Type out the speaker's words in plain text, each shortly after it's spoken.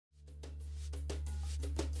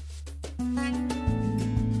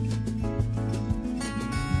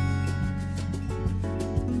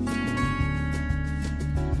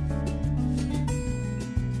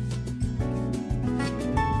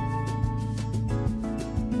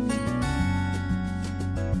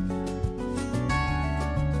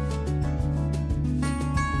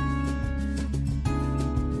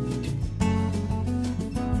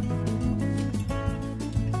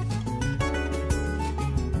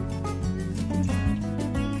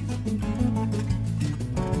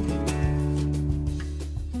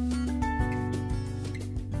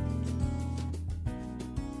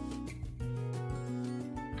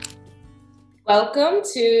Welcome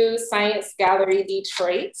to Science Gallery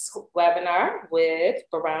Detroit's webinar with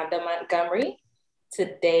Beronda Montgomery.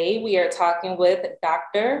 Today we are talking with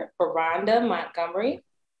Dr. Beronda Montgomery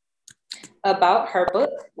about her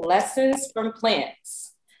book, Lessons from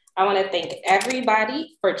Plants. I want to thank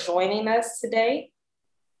everybody for joining us today.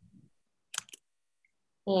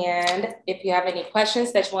 And if you have any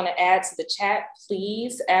questions that you want to add to the chat,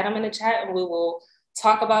 please add them in the chat and we will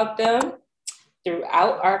talk about them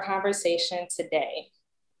throughout our conversation today.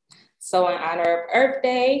 So in honor of Earth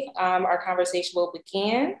Day, our conversation will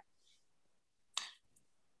begin.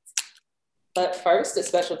 But first, a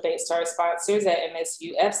special thanks to our sponsors at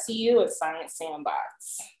MSU, FCU, and Science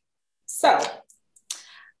Sandbox. So,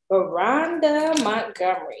 Beronda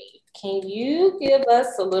Montgomery, can you give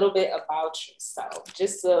us a little bit about yourself?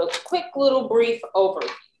 Just a quick little brief overview.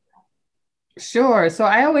 Sure. So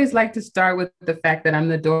I always like to start with the fact that I'm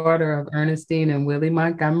the daughter of Ernestine and Willie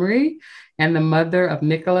Montgomery and the mother of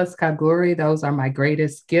Nicholas Kaguri. Those are my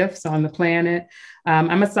greatest gifts on the planet.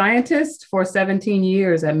 I'm a scientist for 17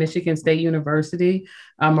 years at Michigan State University.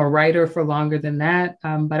 I'm a writer for longer than that,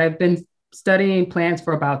 but I've been studying plants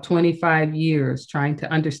for about 25 years, trying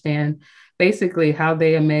to understand basically how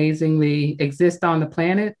they amazingly exist on the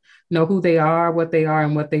planet, know who they are,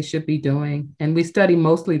 and what they should be doing. And we study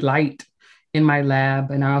mostly light in my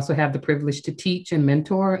lab. And I also have the privilege to teach and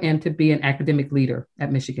mentor and to be an academic leader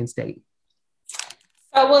at Michigan State.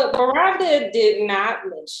 So what Beronda did not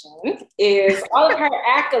mention is all of her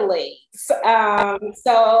accolades.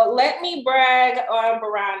 So let me brag on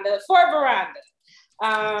Beronda. For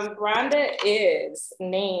Beronda, Beronda is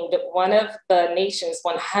named one of the nation's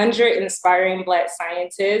 100 inspiring Black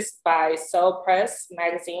scientists by Cell Press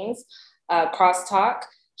magazine's Crosstalk.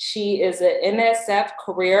 She is an NSF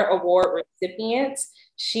Career Award recipient.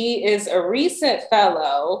 She is a recent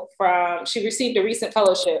fellow she received a recent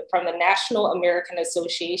fellowship from the National American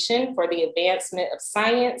Association for the Advancement of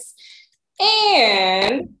Science.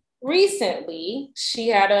 And recently, she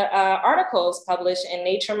had articles published in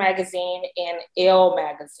Nature magazine and Elle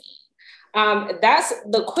magazine. That's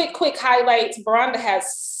the quick highlights. Beronda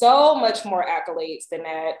has so much more accolades than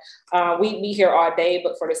that. We'd be here all day,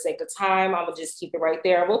 but for the sake of time, I'm gonna just keep it right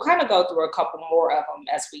there. We'll kind of go through a couple more of them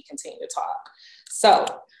as we continue to talk. So,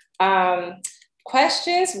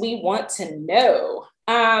 questions we want to know.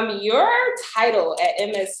 Your title at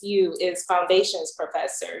MSU is Foundations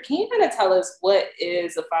Professor. Can you kind of tell us what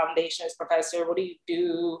is a Foundations Professor? What do you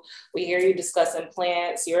do? We hear you discussing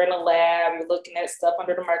plants, you're in a lab, you're looking at stuff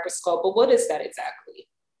under the microscope, but what is that exactly?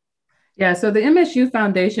 Yeah, so the MSU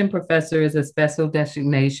Foundation Professor is a special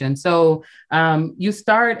designation. So you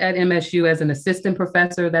start at MSU as an assistant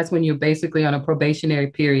professor. That's when you're basically on a probationary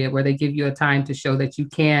period where they give you a time to show that you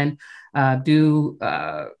can do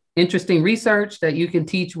interesting research, that you can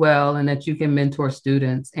teach well, and that you can mentor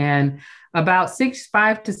students. And about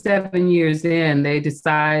 5 to 7 years in, they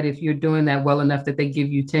decide if you're doing that well enough that they give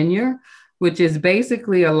you tenure, which is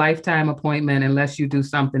basically a lifetime appointment unless you do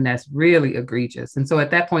something that's really egregious. And so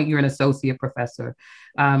at that point, you're an associate professor.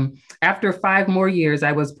 After 5 more years,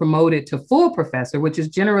 I was promoted to full professor, which is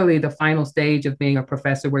generally the final stage of being a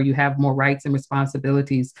professor where you have more rights and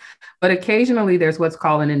responsibilities. But occasionally there's what's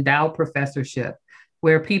called an endowed professorship,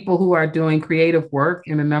 where people who are doing creative work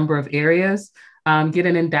in a number of areas get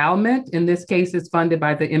an endowment. In this case, it's funded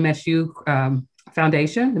by the MSU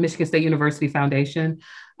Foundation, the Michigan State University Foundation.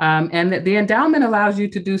 And the endowment allows you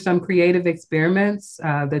to do some creative experiments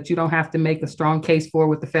that you don't have to make a strong case for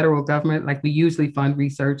with the federal government, like we usually fund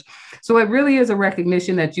research. So it really is a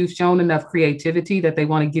recognition that you've shown enough creativity that they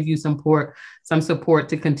want to give you some support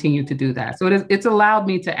to continue to do that. So it's allowed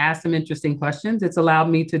me to ask some interesting questions. It's allowed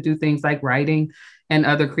me to do things like writing and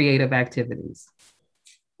other creative activities.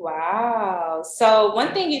 Wow. So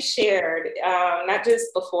one thing you shared, not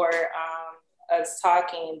just before us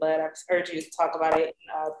talking, but I've heard you talk about it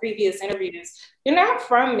in previous interviews. You're not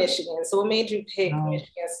from Michigan. So what made you pick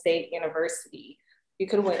Michigan State University? You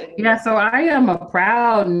could win. Yeah, so I am a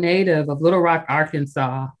proud native of Little Rock,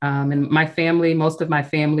 Arkansas. And my family, most of my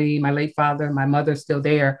family, my late father, my mother's still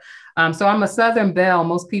there. So I'm a Southern Belle.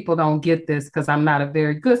 Most people don't get this because I'm not a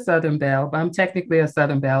very good Southern Belle, but I'm technically a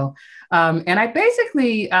Southern Belle. And I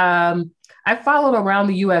basically, I followed around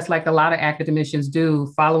the US like a lot of academicians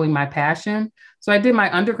do, following my passion. So I did my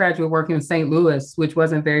undergraduate work in St. Louis, which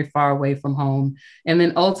wasn't very far away from home. And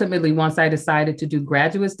then ultimately, once I decided to do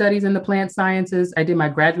graduate studies in the plant sciences, I did my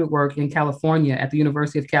graduate work in California at the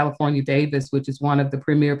University of California, Davis, which is one of the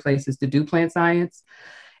premier places to do plant science.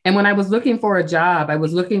 And when I was looking for a job, I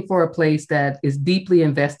was looking for a place that is deeply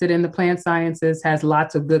invested in the plant sciences, has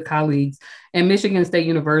lots of good colleagues. And Michigan State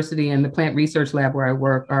University and the plant research lab where I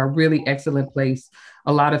work are a really excellent place,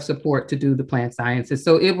 a lot of support to do the plant sciences.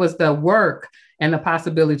 So it was the work and the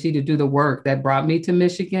possibility to do the work that brought me to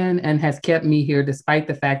Michigan and has kept me here, despite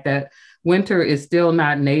the fact that winter is still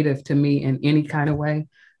not native to me in any kind of way.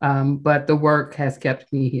 But the work has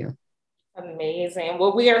kept me here. Amazing.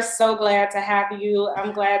 Well, we are so glad to have you.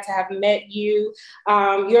 I'm glad to have met you.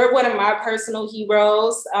 You're one of my personal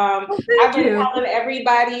heroes. I've been telling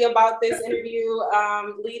everybody about this interview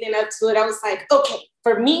leading up to it. I was like, okay,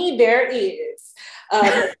 for me, there is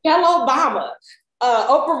Michelle Obama,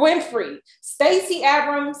 Oprah Winfrey, Stacey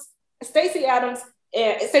Abrams, excuse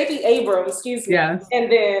me, yes.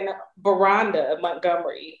 And then Beronda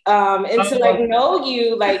Montgomery. And to like know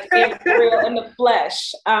you like in real in the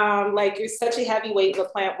flesh, like you're such a heavyweight in the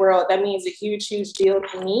plant world. That means a huge, huge deal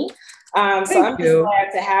to me. So I'm just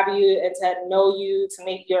glad to have you and to know you, to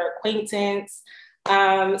make your acquaintance.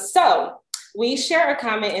 So we share a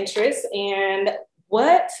common interest. And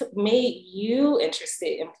what made you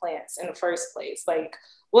interested in plants in the first place? Like,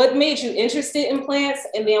 what made you interested in plants,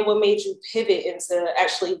 and then what made you pivot into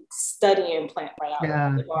actually studying plant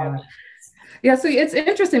biology? Yeah, so it's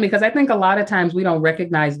interesting because I think a lot of times we don't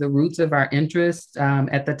recognize the roots of our interest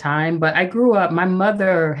at the time. But I grew up, my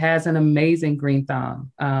mother has an amazing green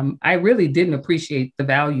thumb. I really didn't appreciate the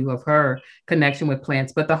value of her connection with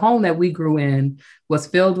plants, but the home that we grew in was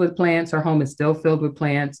filled with plants. Her home is still filled with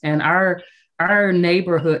plants. And our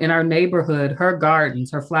neighborhood, her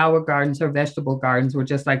gardens, her flower gardens, her vegetable gardens were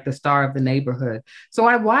just like the star of the neighborhood. So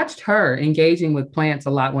I watched her engaging with plants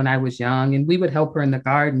a lot when I was young, and we would help her in the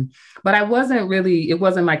garden. But it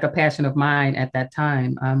wasn't like a passion of mine at that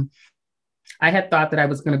time. I had thought that I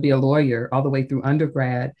was going to be a lawyer all the way through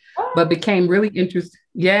undergrad, but became really interested.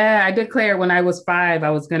 Yeah, I declared when I was 5,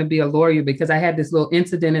 I was going to be a lawyer because I had this little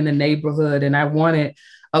incident in the neighborhood and I wanted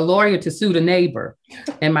a lawyer to sue the neighbor.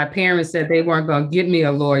 And my parents said they weren't going to get me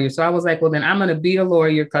a lawyer. So I was like, well, then I'm going to be a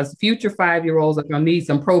lawyer because future 5-year-olds are going to need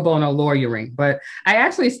some pro bono lawyering. But I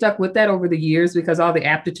actually stuck with that over the years because all the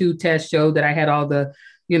aptitude tests showed that I had all the,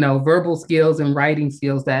 verbal skills and writing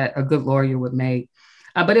skills that a good lawyer would make.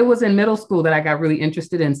 But it was in middle school that I got really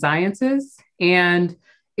interested in sciences. And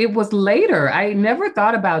it was later, I never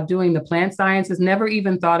thought about doing the plant sciences, never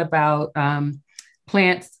even thought about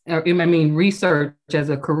research as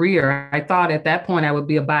a career. I thought at that point I would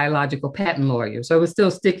be a biological patent lawyer. So I was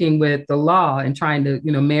still sticking with the law and trying to,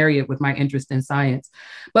 marry it with my interest in science.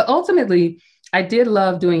 But ultimately, I did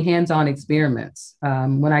love doing hands-on experiments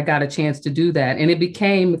when I got a chance to do that. And it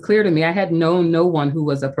became clear to me, I had known no one who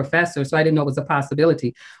was a professor, so I didn't know it was a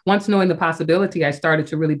possibility. Once knowing the possibility, I started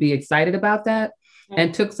to really be excited about that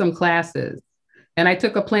and took some classes. And I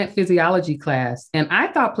took a plant physiology class, and I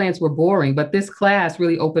thought plants were boring, but this class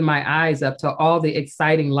really opened my eyes up to all the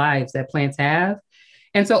exciting lives that plants have.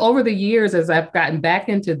 And so over the years, as I've gotten back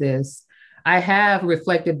into this, I have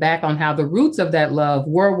reflected back on how the roots of that love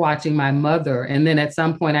were watching my mother. And then at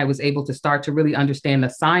some point, I was able to start to really understand the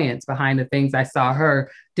science behind the things I saw her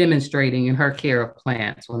demonstrating in her care of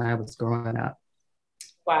plants when I was growing up.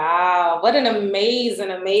 Wow, what an amazing,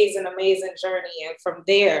 amazing, amazing journey. And from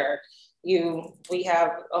there, we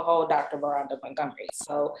have a whole Dr. Beronda Montgomery.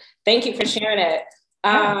 So thank you for sharing it.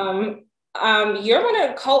 You're one of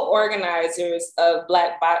the co-organizers of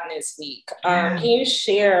Black Botanist Week. Can you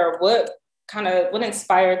share what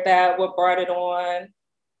inspired that? What brought it on?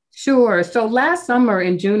 Sure. So last summer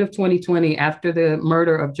in June of 2020, after the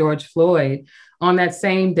murder of George Floyd, on that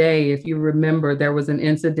same day, if you remember, there was an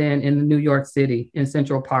incident in New York City in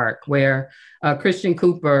Central Park where Christian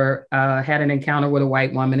Cooper had an encounter with a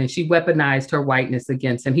white woman and she weaponized her whiteness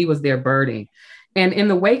against him. He was there birding. And in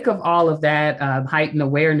the wake of all of that heightened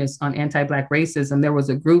awareness on anti-Black racism, there was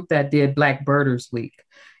a group that did Black Birders Week.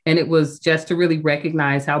 And it was just to really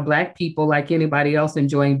recognize how Black people, like anybody else,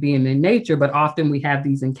 enjoying being in nature, but often we have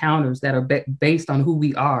these encounters that are based on who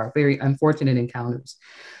we are, very unfortunate encounters.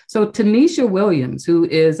 So Tanisha Williams, who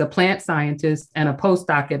is a plant scientist and a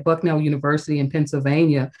postdoc at Bucknell University in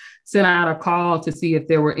Pennsylvania, sent out a call to see if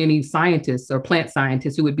there were any scientists or plant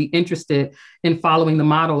scientists who would be interested in following the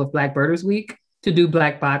model of Black Birders Week to do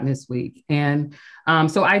Black Botanist Week. And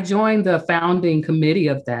so I joined the founding committee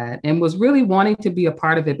of that and was really wanting to be a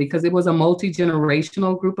part of it because it was a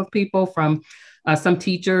multi-generational group of people from some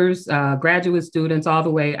teachers, graduate students, all the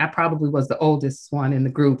way. I probably was the oldest one in the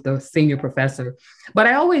group, the senior professor. But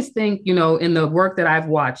I always think, you know, in the work that I've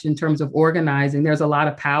watched in terms of organizing, there's a lot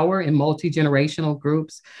of power in multi-generational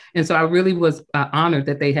groups. And so I really was honored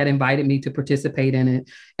that they had invited me to participate in it.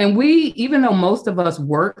 And we, even though most of us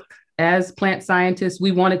work as plant scientists,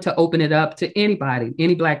 we wanted to open it up to anybody,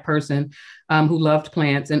 any Black person who loved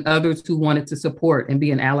plants and others who wanted to support and be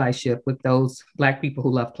in allyship with those Black people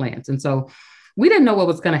who love plants. And so we didn't know what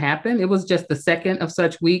was going to happen. It was just the second of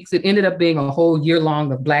such weeks. It ended up being a whole year long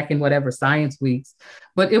of Black and whatever science weeks,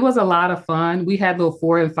 but it was a lot of fun. We had little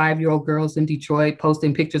 4 and 5-year-old girls in Detroit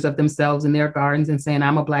posting pictures of themselves in their gardens and saying,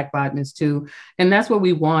 I'm a Black botanist too. And that's what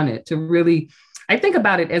we wanted to really, I think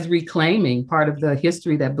about it as reclaiming part of the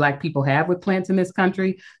history that Black people have with plants in this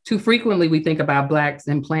country. Too frequently, we think about Blacks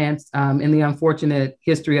and plants in the unfortunate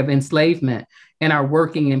history of enslavement and our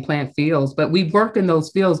working in plant fields, but we worked in those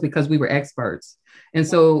fields because we were experts. And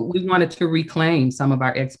so we wanted to reclaim some of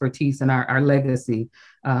our expertise and our legacy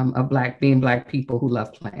of being Black people who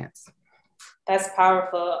love plants. That's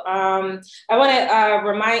powerful. I want to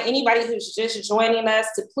remind anybody who's just joining us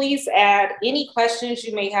to please add any questions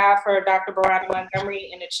you may have for Dr. Beronda Montgomery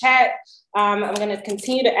in the chat. I'm going to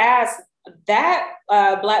continue to ask. That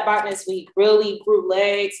Black Botanist Week really grew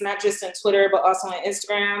legs, not just on Twitter, but also on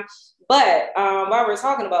Instagram. But while we're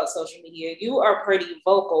talking about social media, you are pretty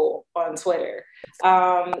vocal on Twitter.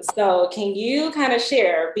 So can you kind of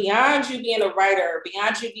share, beyond you being a writer,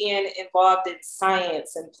 beyond you being involved in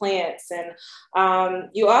science and plants, and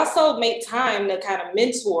you also make time to kind of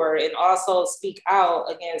mentor and also speak out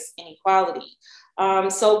against inequality.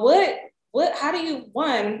 So how do you,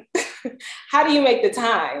 how do you make the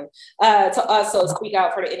time to also speak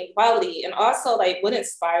out for the inequality? And also, like, what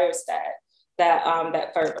inspires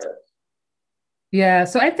that fervor? Yeah,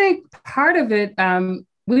 so I think part of it,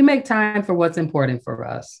 we make time for what's important for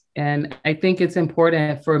us. And I think it's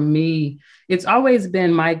important for me. It's always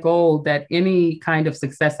been my goal that any kind of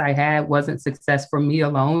success I had wasn't success for me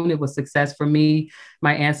alone. It was success for me,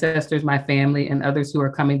 my ancestors, my family, and others who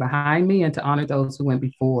are coming behind me, and to honor those who went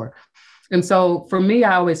before. And so for me,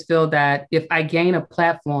 I always feel that if I gain a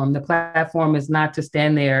platform, the platform is not to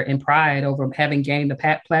stand there in pride over having gained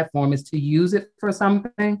the platform, is to use it for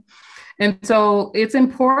something. And so it's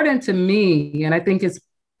important to me, and I think it's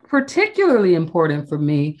particularly important for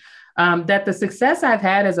me, that the success I've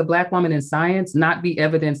had as a Black woman in science not be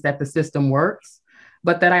evidence that the system works,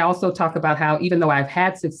 but that I also talk about how, even though I've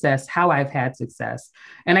had success, how I've had success.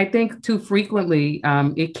 And I think too frequently,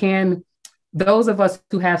 those of us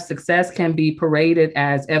who have success can be paraded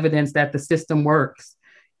as evidence that the system works.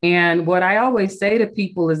 And what I always say to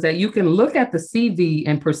people is that you can look at the CV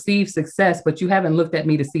and perceive success, but you haven't looked at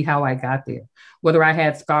me to see how I got there, whether I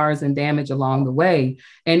had scars and damage along the way.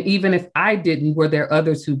 And even if I didn't, were there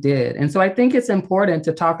others who did? And so I think it's important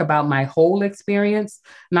to talk about my whole experience,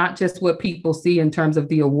 not just what people see in terms of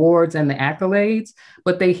the awards and the accolades,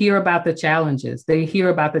 but they hear about the challenges. They hear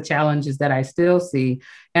about the challenges that I still see.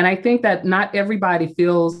 And I think that not everybody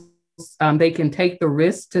feels they can take the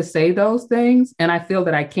risk to say those things. And I feel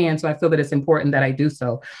that I can. So I feel that it's important that I do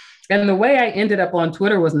so. And the way I ended up on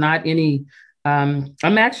Twitter was not any,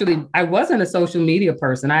 I wasn't a social media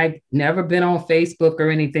person. I've never been on Facebook or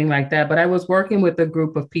anything like that, but I was working with a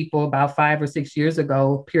group of people about 5 or 6 years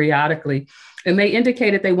ago, periodically, and they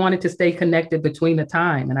indicated they wanted to stay connected between the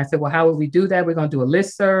time. And I said, well, how would we do that? We're going to do a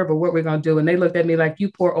listserv, or what we're going to do? And they looked at me like, you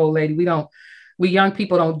poor old lady, we young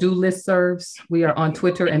people don't do listservs. We are on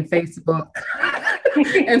Twitter and Facebook.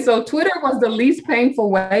 And so Twitter was the least painful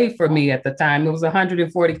way for me at the time. It was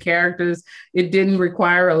 140 characters. It didn't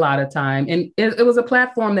require a lot of time. And it was a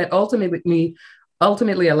platform that ultimately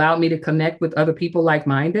allowed me to connect with other people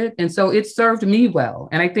like-minded. And so it served me well.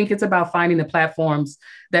 And I think it's about finding the platforms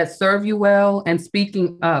that serve you well and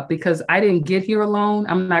speaking up, because I didn't get here alone.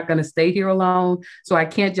 I'm not going to stay here alone. So I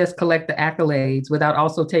can't just collect the accolades without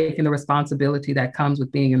also taking the responsibility that comes with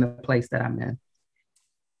being in the place that I'm in.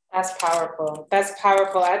 That's powerful. That's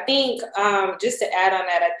powerful. I think just to add on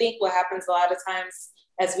that, I think what happens a lot of times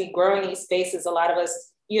as we grow in these spaces, a lot of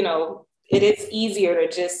us, it is easier to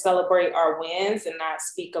just celebrate our wins and not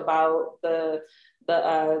speak about the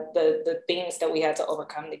things that we had to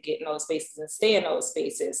overcome to get in those spaces and stay in those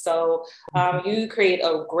spaces. So you create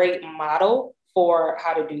a great model for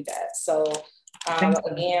how to do that. So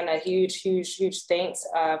again, a huge, huge, huge thanks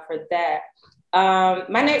for that.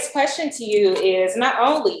 My next question to you is not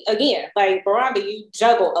only, again, like Beronda, you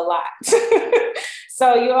juggle a lot.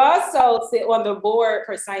 So you also sit on the board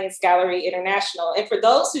for Science Gallery International. And for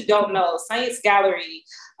those who don't know, Science Gallery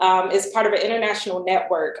is part of an international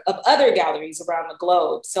network of other galleries around the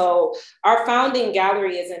globe. So our founding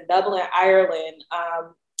gallery is in Dublin, Ireland.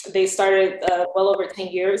 They started well over 10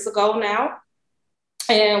 years ago now.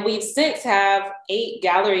 And we've since have 8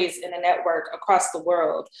 galleries in the network across the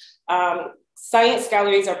world. Science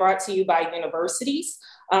galleries are brought to you by universities.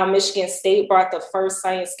 Michigan State brought the first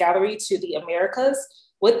science gallery to the Americas.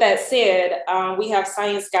 With that said, we have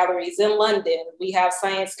science galleries in London. We have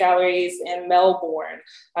science galleries in Melbourne,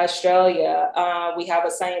 Australia. We have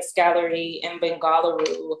a science gallery in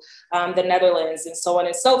Bengaluru, the Netherlands, and so on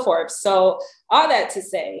and so forth. So all that to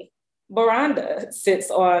say, Beronda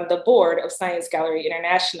sits on the board of Science Gallery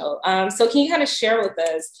International. So can you kind of share with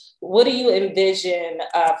us, what do you envision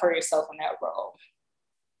for yourself in that role?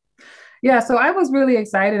 Yeah, so I was really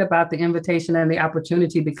excited about the invitation and the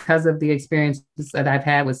opportunity because of the experiences that I've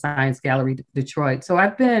had with Science Gallery Detroit. So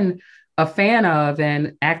I've been a fan of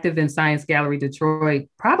and active in Science Gallery Detroit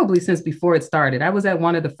probably since before it started. I was at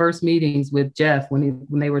one of the first meetings with Jeff when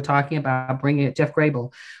they were talking about bringing it, Jeff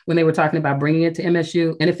Grable, when they were talking about bringing it to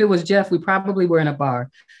MSU. And if it was Jeff, we probably were in a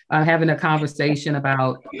bar having a conversation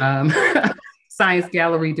about Science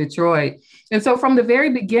Gallery Detroit. And so from the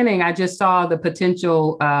very beginning, I just saw the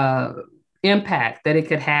potential impact that it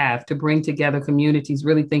could have to bring together communities,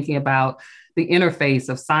 really thinking about the interface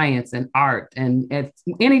of science and art and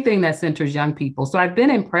anything that centers young people. So I've been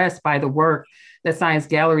impressed by the work that Science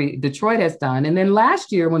Gallery Detroit has done. And then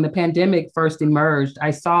last year, when the pandemic first emerged,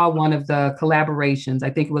 I saw one of the collaborations, I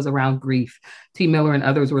think it was around grief. T. Miller and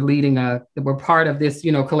others were were part of this,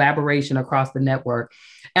 collaboration across the network.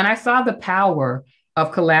 And I saw the power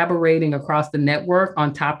of collaborating across the network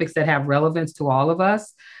on topics that have relevance to all of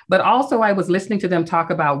us. But also I was listening to them talk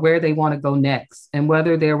about where they want to go next and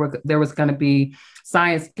whether there was going to be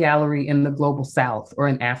Science Gallery in the Global South or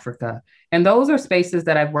in Africa. And those are spaces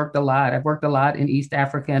that I've worked a lot. I've worked a lot in East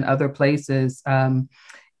Africa and other places. And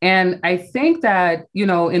I think that,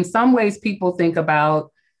 in some ways people think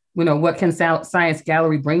about, what can Science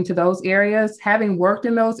Gallery bring to those areas? Having worked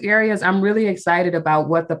in those areas, I'm really excited about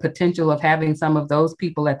what the potential of having some of those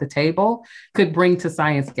people at the table could bring to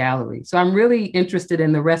Science Gallery. So I'm really interested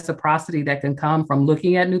in the reciprocity that can come from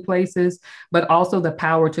looking at new places, but also the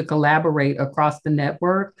power to collaborate across the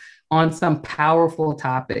network on some powerful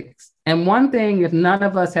topics. And one thing, if none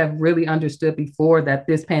of us have really understood before that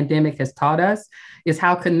this pandemic has taught us, is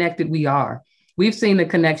how connected we are. We've seen the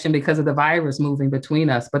connection because of the virus moving between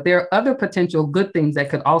us, but there are other potential good things that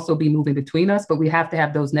could also be moving between us, but we have to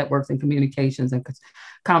have those networks and communications and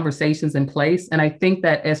conversations in place. And I think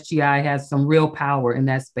that SGI has some real power in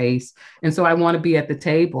that space. And so I want to be at the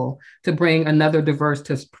table to bring another diverse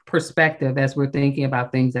perspective as we're thinking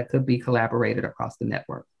about things that could be collaborated across the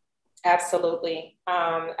network. Absolutely.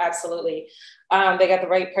 Absolutely. They got the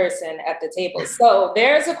right person at the table. So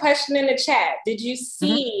there's a question in the chat. Did you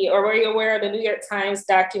see or were you aware of the New York Times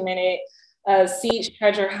documented siege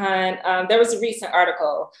treasure hunt? There was a recent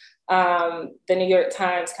article. The New York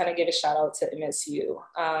Times kind of gave a shout out to MSU.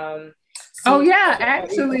 Oh yeah,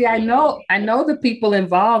 actually, I know the people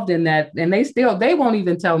involved in that, and they won't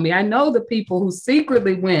even tell me. I know the people who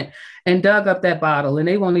secretly went and dug up that bottle, and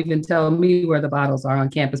they won't even tell me where the bottles are on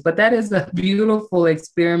campus. But that is a beautiful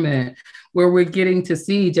experiment where we're getting to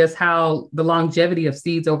see just how the longevity of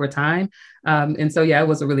seeds over time. And so, yeah, it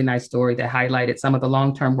was a really nice story that highlighted some of the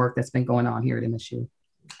long-term work that's been going on here at MSU.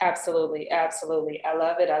 Absolutely, absolutely. I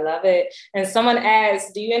love it. I love it. And someone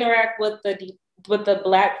asked, do you interact with the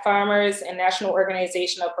Black Farmers and National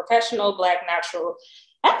Organization of Professional Black Natural,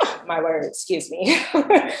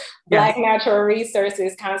 Black Natural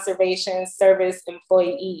Resources Conservation Service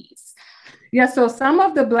employees? Yeah, so some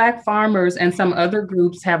of the Black farmers and some other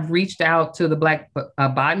groups have reached out to the Black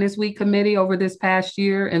Botanist Week Committee over this past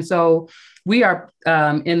year. And so we are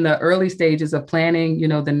in the early stages of planning,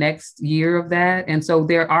 the next year of that. And so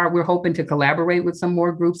we're hoping to collaborate with some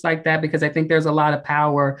more groups like that, because I think there's a lot of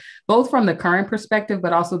power, both from the current perspective,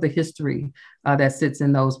 but also the history that sits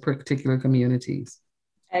in those particular communities.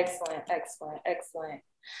 Excellent, excellent, excellent.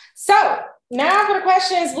 So now for the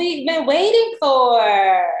questions we've been waiting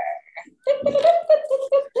for.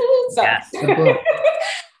 So, yes,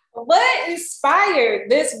 what inspired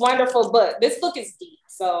this wonderful book? This book is deep,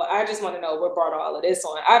 so I just want to know what brought all of this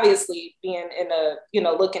on. Obviously, being in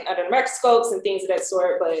looking under the microscopes and things of that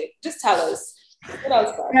sort, but just tell us, What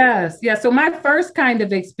else? Yes. Yeah. So my first kind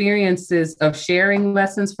of experiences of sharing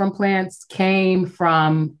lessons from plants came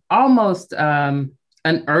from almost an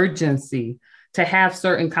urgency to have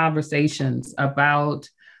certain conversations about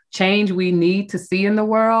change we need to see in the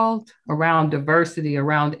world around diversity,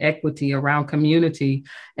 around equity, around community.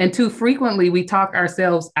 And too frequently, we talk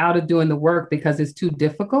ourselves out of doing the work because it's too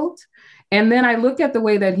difficult. And then I look at the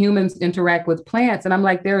way that humans interact with plants, and I'm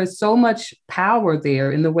like, there is so much power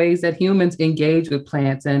there in the ways that humans engage with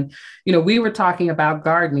plants. And, we were talking about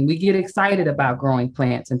gardening. We get excited about growing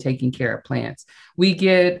plants and taking care of plants. We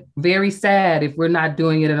get very sad if we're not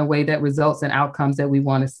doing it in a way that results in outcomes that we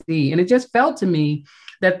want to see. And it just felt to me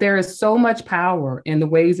that there is so much power in the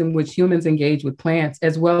ways in which humans engage with plants,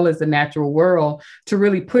 as well as the natural world, to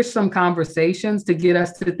really push some conversations to get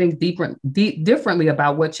us to think differently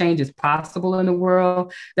about what change is possible in the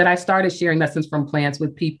world, that I started sharing lessons from plants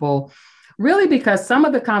with people, really because some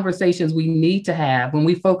of the conversations we need to have when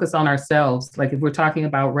we focus on ourselves, like if we're talking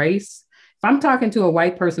about race, if I'm talking to a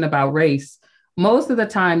white person about race, most of the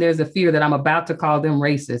time there's a fear that I'm about to call them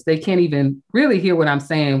racist. They can't even really hear what I'm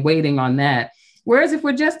saying, waiting on that. Whereas if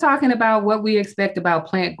we're just talking about what we expect about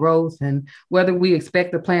plant growth and whether we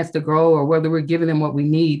expect the plants to grow or whether we're giving them what we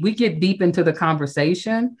need, we get deep into the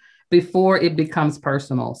conversation before it becomes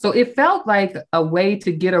personal. So it felt like a way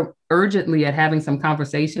to get urgently at having some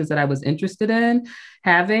conversations that I was interested in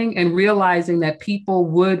having, and realizing that people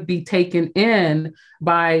would be taken in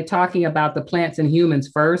by talking about the plants and humans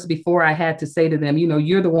first before I had to say to them,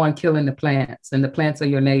 you're the one killing the plants and the plants are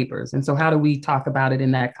your neighbors. And so how do we talk about it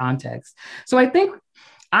in that context? So I think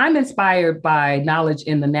I'm inspired by knowledge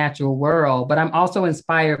in the natural world, but I'm also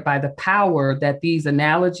inspired by the power that these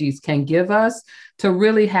analogies can give us to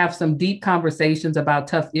really have some deep conversations about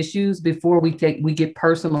tough issues before we get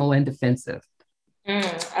personal and defensive.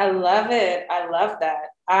 I love it. I love that.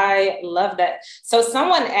 I love that. So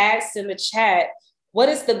someone asked in the chat, what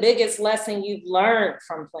is the biggest lesson you've learned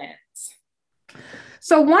from plants?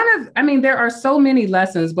 So there are so many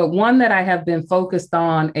lessons, but one that I have been focused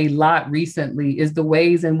on a lot recently is the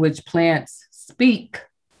ways in which plants speak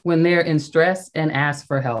when they're in stress and ask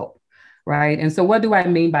for help, right? And so what do I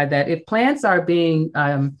mean by that? If plants are being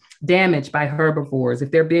damaged by herbivores,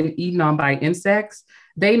 if they're being eaten on by insects,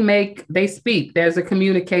 they speak. There's a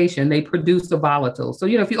communication. They produce a volatile. So,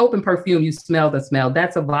 if you open perfume, you smell the smell.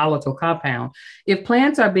 That's a volatile compound. If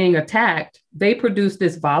plants are being attacked, they produce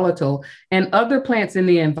this volatile, and other plants in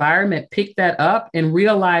the environment pick that up and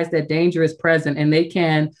realize that danger is present, and they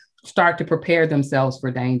can start to prepare themselves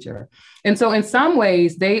for danger. And so in some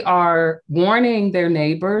ways, they are warning their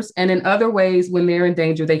neighbors. And in other ways, when they're in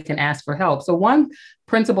danger, they can ask for help. So one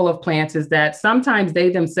principle of plants is that sometimes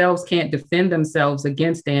they themselves can't defend themselves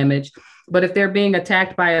against damage. But if they're being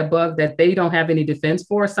attacked by a bug that they don't have any defense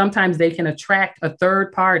for, sometimes they can attract a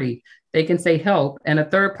third party. They can say help, and a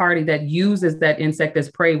third party that uses that insect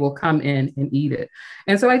as prey will come in and eat it.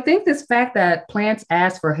 And so I think this fact that plants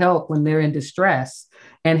ask for help when they're in distress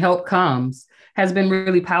and help comes has been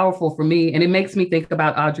really powerful for me. And it makes me think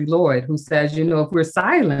about Audre Lorde, who says, if we're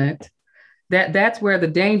silent, that's where the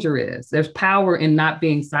danger is. There's power in not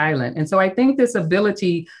being silent. And so I think this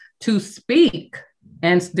ability to speak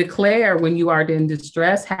and declare when you are in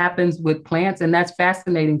distress happens with plants. And that's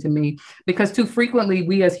fascinating to me because too frequently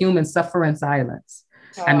we as humans suffer in silence.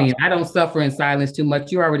 I don't suffer in silence too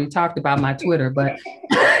much. You already talked about my Twitter, but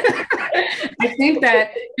I think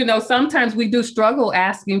that, sometimes we do struggle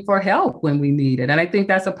asking for help when we need it. And I think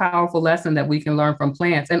that's a powerful lesson that we can learn from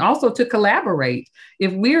plants, and also to collaborate.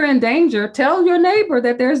 If we're in danger, tell your neighbor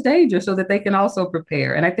that there's danger so that they can also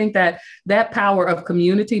prepare. And I think that power of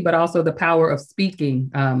community, but also the power of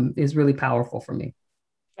speaking is really powerful for me.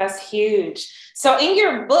 That's huge. So in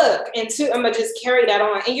your book, I'm going to just carry that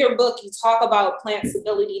on. In your book, you talk about plants'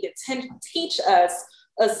 ability to teach us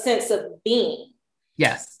a sense of being.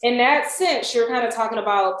 Yes. In that sense, you're kind of talking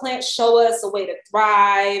about plants show us a way to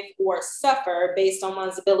thrive or suffer based on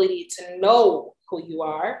one's ability to know who you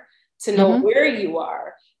are, to know where you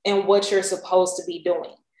are, and what you're supposed to be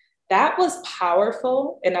doing. That was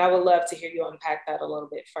powerful. And I would love to hear you unpack that a little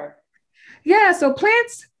bit further. Yeah. So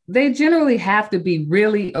plants, they generally have to be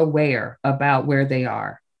really aware about where they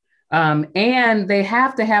are. And they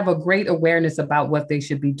have to have a great awareness about what they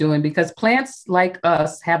should be doing, because plants like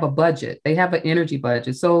us have a budget. They have an energy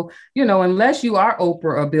budget. So, unless you are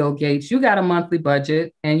Oprah or Bill Gates, you got a monthly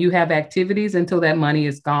budget and you have activities until that money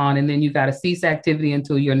is gone. And then you got to cease activity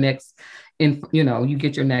until you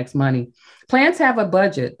get your next money. plants have a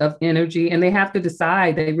budget of energy and they have to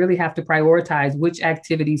decide, they really have to prioritize which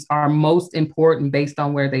activities are most important based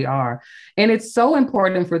on where they are. And it's so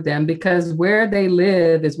important for them because where they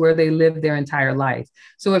live is where they live their entire life.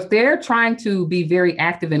 So if they're trying to be very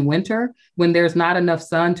active in winter, when there's not enough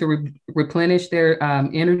sun to replenish their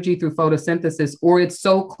energy through photosynthesis, or it's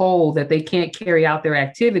so cold that they can't carry out their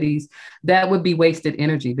activities, that would be wasted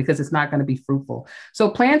energy because it's not going to be fruitful. So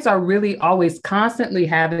plants are really always constantly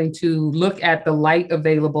having to look at the light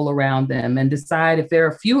available around them and decide if there are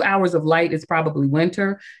a few hours of light, it's probably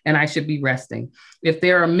winter and I should be resting. If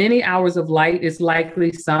there are many hours of light, it's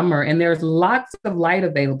likely summer and there's lots of light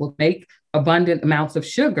available to make abundant amounts of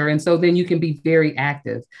sugar. And so then you can be very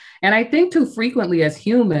active. And I think too frequently as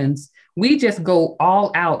humans, we just go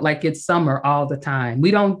all out like it's summer all the time.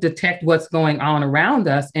 We don't detect what's going on around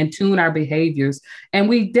us and tune our behaviors. And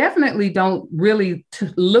we definitely don't really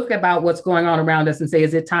look about what's going on around us and say,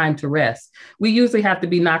 is it time to rest? We usually have to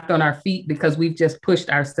be knocked on our feet because we've just pushed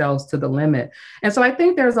ourselves to the limit. And so I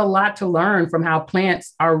think there's a lot to learn from how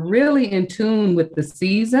plants are really in tune with the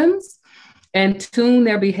seasons and tune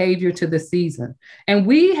their behavior to the season. And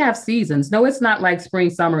we have seasons. No, it's not like spring,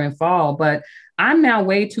 summer, and fall, but I'm now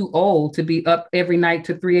way too old to be up every night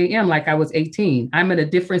to 3 a.m. like I was 18. I'm in a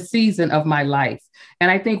different season of my life. And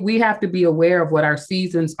I think we have to be aware of what our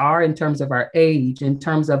seasons are in terms of our age, in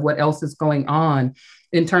terms of what else is going on,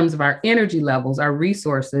 in terms of our energy levels, our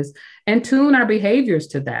resources, and tune our behaviors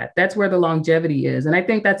to that. That's where the longevity is. And I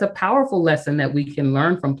think that's a powerful lesson that we can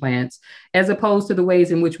learn from plants, as opposed to the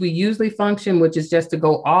ways in which we usually function, which is just to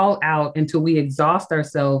go all out until we exhaust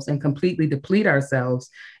ourselves and completely deplete ourselves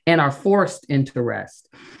and are forced into rest.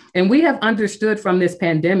 And we have understood from this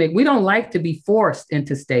pandemic, we don't like to be forced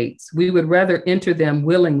into states. We would rather enter them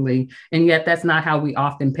willingly. And yet that's not how we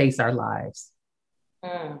often pace our lives.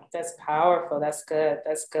 That's powerful. That's good.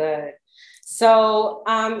 That's good. So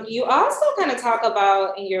you also kind of talk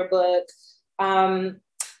about in your book,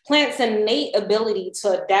 plants' innate ability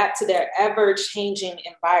to adapt to their ever-changing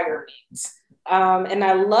environment. And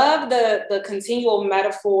I love the continual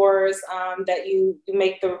metaphors that you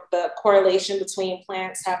make the correlation between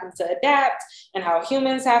plants having to adapt and how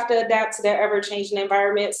humans have to adapt to their ever-changing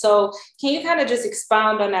environment. So can you kind of just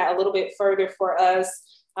expound on that a little bit further for us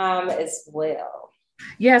as well?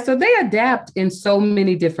 Yeah, so they adapt in so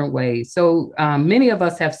many different ways. So many of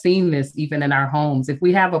us have seen this even in our homes. If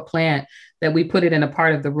we have a plant that we put it in a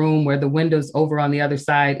part of the room where the window's over on the other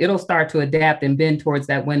side, it'll start to adapt and bend towards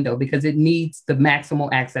that window because it needs the maximal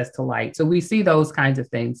access to light. So we see those kinds of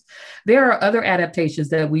things. There are other adaptations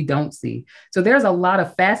that we don't see. So there's a lot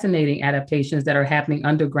of fascinating adaptations that are happening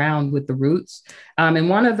underground with the roots. And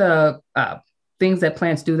one of the things that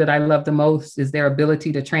plants do that I love the most is their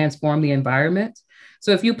ability to transform the environment.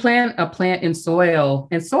 So if you plant a plant in soil,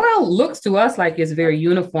 and soil looks to us like it's very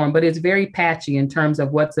uniform, but it's very patchy in terms of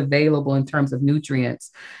what's available in terms of nutrients.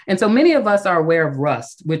 And so many of us are aware of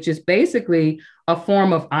rust, which is basically a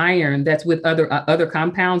form of iron that's with other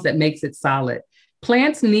compounds that makes it solid.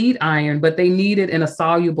 Plants need iron, but they need it in a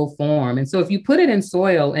soluble form. And so if you put it in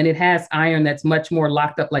soil and it has iron that's much more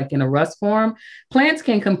locked up like in a rust form, plants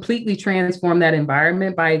can completely transform that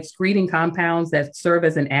environment by excreting compounds that serve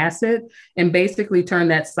as an acid and basically turn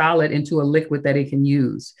that solid into a liquid that it can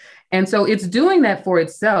use. And so it's doing that for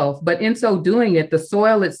itself, but in so doing it, the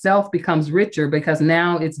soil itself becomes richer because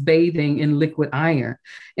now it's bathing in liquid iron.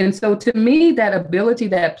 And so to me, that ability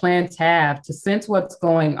that plants have to sense what's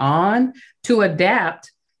going on, to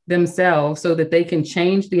adapt themselves so that they can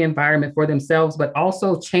change the environment for themselves, but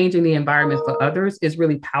also changing the environment for others is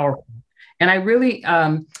really powerful. And I really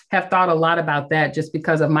have thought a lot about that just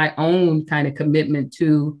because of my own kind of commitment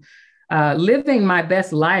to living my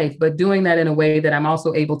best life, but doing that in a way that I'm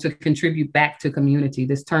also able to contribute back to community.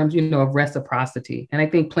 This terms, of reciprocity. And I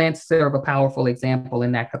think plants serve a powerful example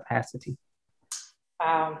in that capacity.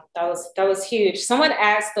 Wow, that was huge. Someone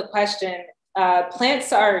asked the question,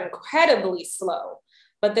 plants are incredibly slow,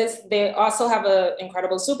 but they also have an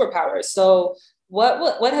incredible superpower. So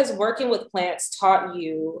what has working with plants taught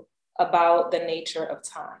you about the nature of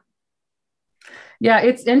time? Yeah,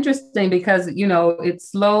 it's interesting because,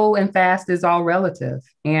 it's slow and fast is all relative.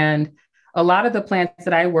 And a lot of the plants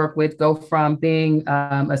that I work with go from being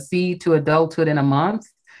a seed to adulthood in a month.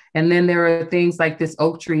 And then there are things like this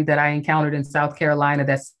oak tree that I encountered in South Carolina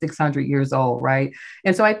that's 600 years old, right?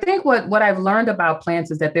 And so I think what I've learned about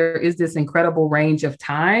plants is that there is this incredible range of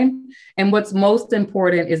time. And what's most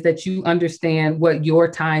important is that you understand what your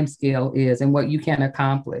time scale is and what you can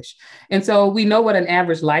accomplish. And so we know what an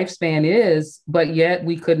average lifespan is, but yet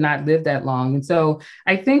we could not live that long. And so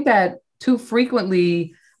I think that too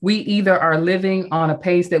frequently, we either are living on a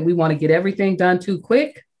pace that we want to get everything done too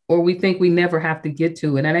quick, or we think we never have to get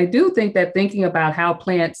to it. And I do think that thinking about how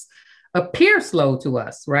plants appear slow to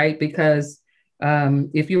us, right? Because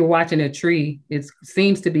if you're watching a tree, it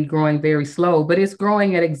seems to be growing very slow, but it's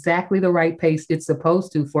growing at exactly the right pace it's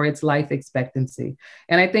supposed to for its life expectancy.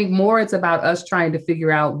 And I think more it's about us trying to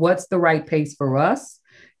figure out what's the right pace for us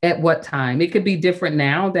at what time. It could be different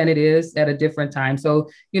now than it is at a different time. So,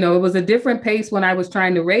 it was a different pace when I was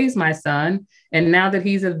trying to raise my son. And now that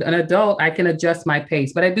he's an adult, I can adjust my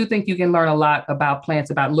pace. But I do think you can learn a lot about plants,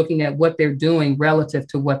 about looking at what they're doing relative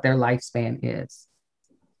to what their lifespan is.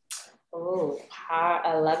 Oh,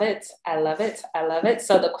 I love it. I love it. I love it.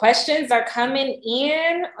 So the questions are coming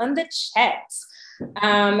in on the chat.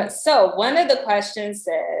 So one of the questions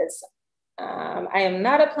says, I am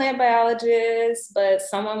not a plant biologist, but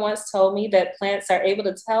someone once told me that plants are able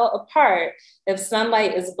to tell apart if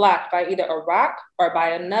sunlight is blocked by either a rock or by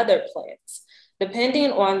another plant.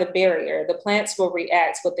 Depending on the barrier, the plants will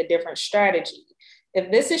react with a different strategy. If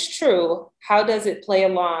this is true, how does it play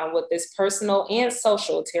along with this personal and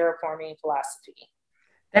social terraforming philosophy?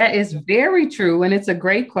 That is very true. And it's a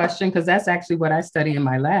great question because that's actually what I study in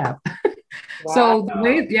my lab. Wow. So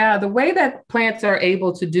the way that plants are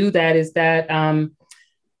able to do that is that,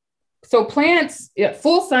 so plants,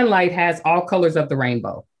 full sunlight has all colors of the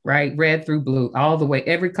rainbow, right? Red through blue, all the way,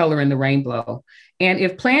 every color in the rainbow. And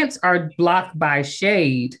if plants are blocked by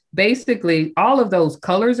shade, basically all of those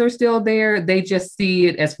colors are still there. They just see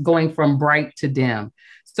it as going from bright to dim.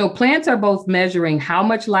 So plants are both measuring how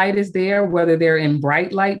much light is there, whether they're in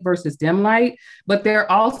bright light versus dim light, but they're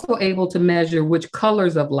also able to measure which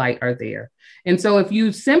colors of light are there. And so if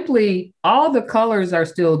you simply, all the colors are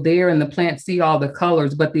still there and the plants see all the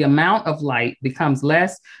colors, but the amount of light becomes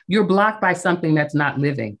less, you're blocked by something that's not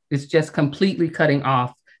living. It's just completely cutting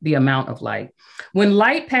off the amount of light. When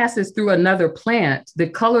light passes through another plant, the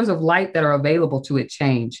colors of light that are available to it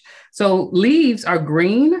change. So leaves are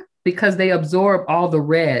green because they absorb all the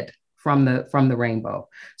red from the rainbow.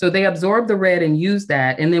 So they absorb the red and use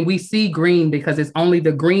that. And then we see green because it's only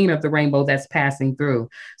the green of the rainbow that's passing through.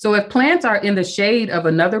 So if plants are in the shade of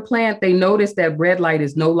another plant, they notice that red light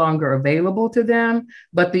is no longer available to them,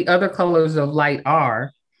 but the other colors of light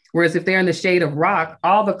are. Whereas if they're in the shade of rock,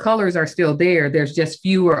 all the colors are still there. There's just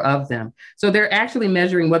fewer of them. So they're actually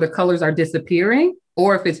measuring whether colors are disappearing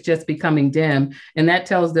or if it's just becoming dim. And that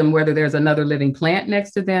tells them whether there's another living plant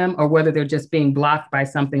next to them or whether they're just being blocked by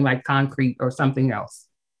something like concrete or something else.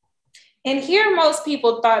 And here, most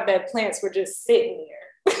people thought that plants were just sitting there.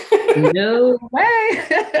 No way.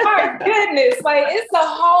 My goodness, like it's the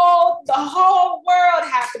whole world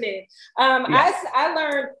happening. I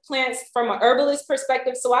learned plants from an herbalist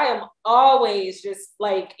perspective, so I am always just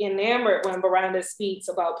like enamored when Beronda speaks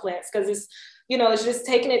about plants because it's just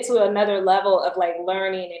taking it to another level of like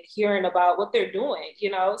learning and hearing about what they're doing,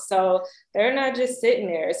 so they're not just sitting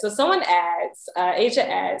there. So someone adds, Asia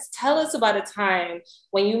adds, tell us about a time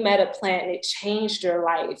when you met a plant and it changed your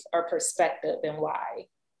life or perspective and why.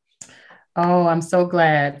 Oh, I'm so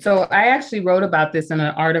glad. So I actually wrote about this in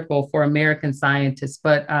an article for American Scientists,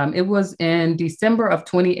 but it was in December of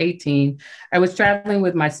 2018. I was traveling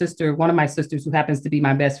with my sister, one of my sisters who happens to be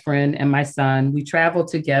my best friend, and my son. We traveled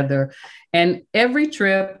together. And every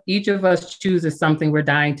trip, each of us chooses something we're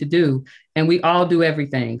dying to do. And we all do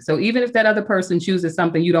everything. So even if that other person chooses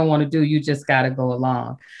something you don't want to do, you just got to go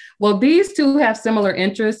along. Well, these two have similar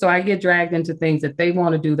interests. So I get dragged into things that they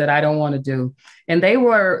want to do that I don't want to do. And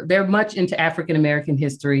they're much into African-American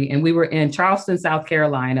history. And we were in Charleston, South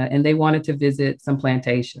Carolina, and they wanted to visit some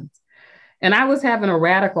plantations. And I was having a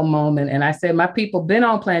radical moment. And I said, my people been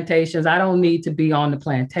on plantations. I don't need to be on the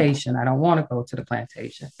plantation. I don't want to go to the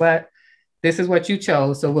plantation. But this is what you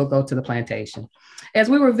chose, so we'll go to the plantation. As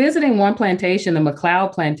we were visiting one plantation, the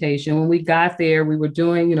McLeod plantation, when we got there, we were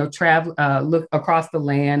doing, travel, look across the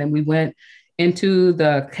land, and we went into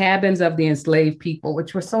the cabins of the enslaved people,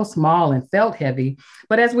 which were so small and felt heavy.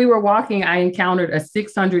 But as we were walking, I encountered a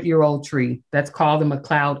 600-year-old tree that's called the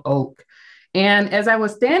McLeod oak. And as I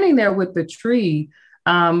was standing there with the tree,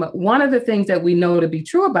 one of the things that we know to be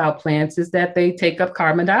true about plants is that they take up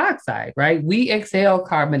carbon dioxide, right? We exhale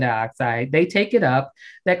carbon dioxide. They take it up.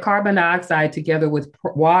 That carbon dioxide, together with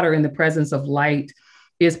water in the presence of light,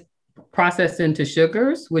 is processed into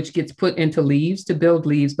sugars, which gets put into leaves to build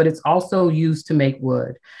leaves, but it's also used to make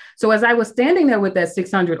wood. So as I was standing there with that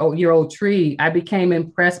 600-year-old tree, I became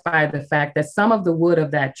impressed by the fact that some of the wood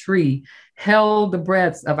of that tree held the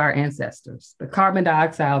breaths of our ancestors. The carbon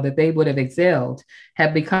dioxide that they would have exhaled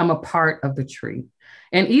had become a part of the tree.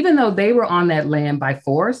 And even though they were on that land by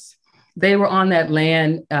force, they were on that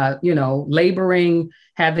land, laboring,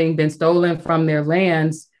 having been stolen from their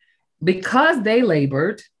lands. Because they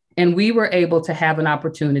labored and we were able to have an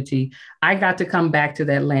opportunity, I got to come back to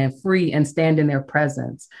that land free and stand in their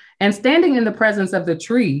presence. And standing in the presence of the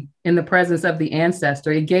tree, in the presence of the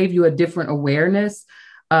ancestor, it gave you a different awareness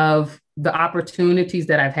of the opportunities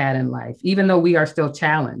that I've had in life. Even though we are still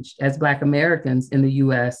challenged as Black Americans in the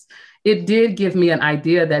US, it did give me an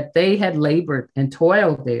idea that they had labored and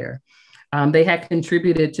toiled there. They had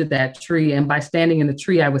contributed to that tree. And by standing in the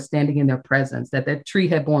tree, I was standing in their presence, that tree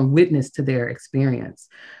had borne witness to their experience.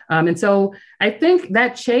 And so I think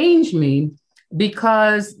that changed me,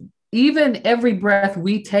 because even every breath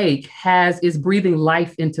we take is breathing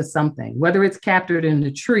life into something, whether it's captured in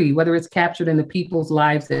the tree, whether it's captured in the people's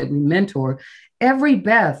lives that we mentor. Every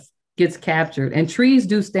breath gets captured, and trees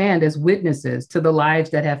do stand as witnesses to the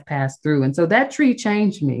lives that have passed through. And so that tree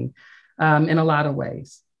changed me in a lot of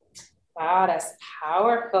ways. Wow, that's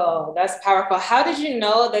powerful. That's powerful. How did you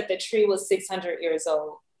know that the tree was 600 years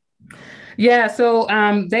old? Yeah, so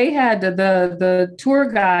they had the tour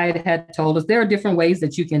guide had told us there are different ways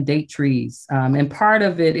that you can date trees. And part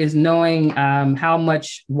of it is knowing how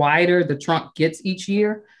much wider the trunk gets each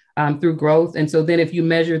year through growth. And so then if you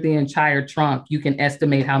measure the entire trunk, you can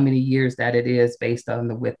estimate how many years that it is based on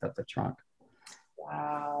the width of the trunk.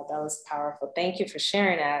 Wow, that was powerful. Thank you for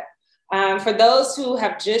sharing that. For those who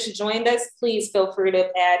have just joined us, please feel free to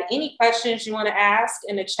add any questions you want to ask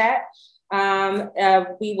in the chat.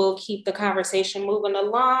 We will keep the conversation moving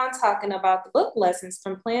along, talking about the book Lessons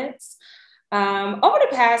from Plants. Over the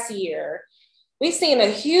past year, we've seen a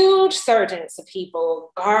huge surge of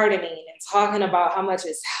people gardening and talking about how much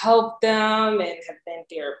it's helped them and have been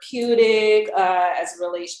therapeutic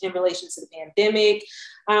in relation to the pandemic.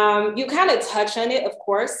 You kind of touch on it, of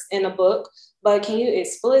course, in the book, but can you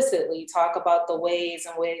explicitly talk about the ways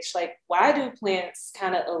in which, like, why do plants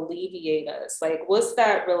kind of alleviate us? Like, what's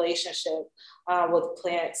that relationship with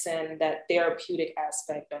plants and that therapeutic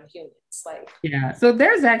aspect on humans? Yeah, so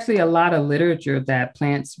there's actually a lot of literature that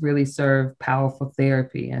plants really serve powerful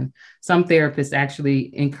therapy, and some therapists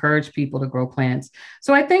actually encourage people to grow plants.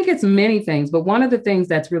 So I think it's many things, but one of the things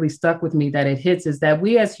that's really stuck with me that it hits is that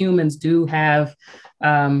we as humans do have,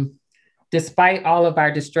 despite all of our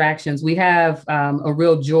distractions, we have a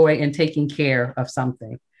real joy in taking care of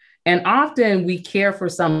something. And often we care for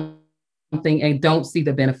something and don't see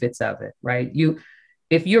the benefits of it, right?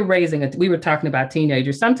 If you're raising we were talking about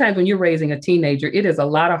teenagers, sometimes when you're raising a teenager, it is a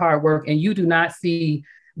lot of hard work and you do not see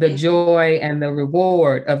the joy and the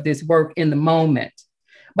reward of this work in the moment.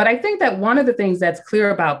 But I think that one of the things that's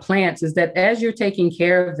clear about plants is that as you're taking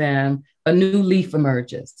care of them, a new leaf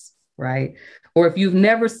emerges, right? Or if you've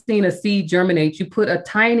never seen a seed germinate, you put a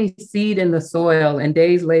tiny seed in the soil and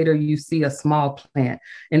days later you see a small plant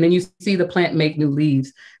and then you see the plant make new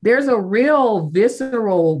leaves. There's a real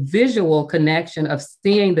visceral, visual connection of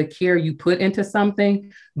seeing the care you put into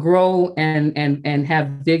something grow and have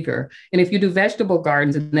vigor. And if you do vegetable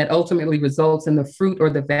gardens and that ultimately results in the fruit or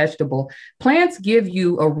the vegetable, plants give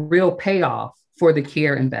you a real payoff for the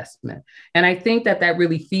care investment. And I think that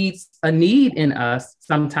really feeds a need in us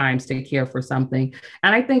sometimes to care for something.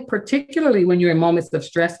 And I think particularly when you're in moments of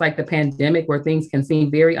stress like the pandemic, where things can seem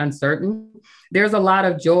very uncertain, there's a lot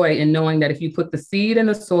of joy in knowing that if you put the seed in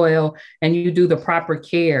the soil and you do the proper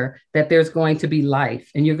care, that there's going to be life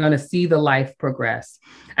and you're going to see the life progress.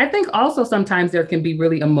 I think also sometimes there can be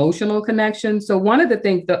really emotional connections. So one of the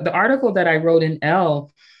things, the article that I wrote in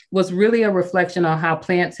L was really a reflection on how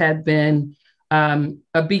plants had been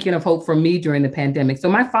a beacon of hope for me during the pandemic. So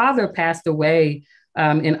my father passed away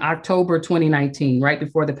in October 2019, right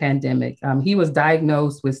before the pandemic. He was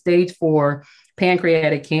diagnosed with stage 4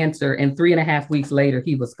 pancreatic cancer, and 3.5 weeks later,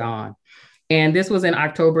 he was gone. And this was in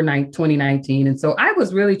October 2019. And so I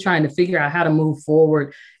was really trying to figure out how to move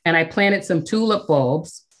forward. And I planted some tulip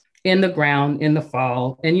bulbs in the ground in the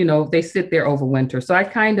fall. And, they sit there over winter. So I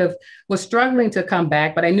kind of was struggling to come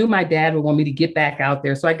back, but I knew my dad would want me to get back out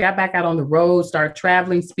there. So I got back out on the road, started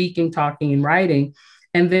traveling, speaking, talking, and writing.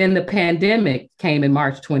 And then the pandemic came in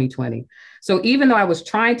March 2020. So even though I was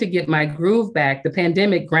trying to get my groove back, the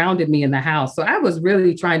pandemic grounded me in the house. So I was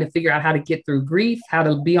really trying to figure out how to get through grief, how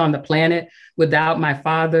to be on the planet without my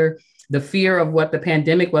father, the fear of what the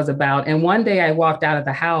pandemic was about. And one day I walked out of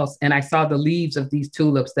the house and I saw the leaves of these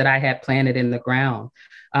tulips that I had planted in the ground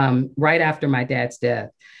right after my dad's death.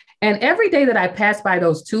 And every day that I passed by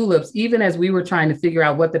those tulips, even as we were trying to figure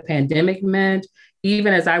out what the pandemic meant,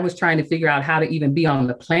 even as I was trying to figure out how to even be on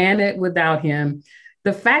the planet without him,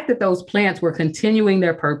 the fact that those plants were continuing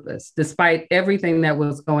their purpose, despite everything that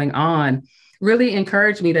was going on, really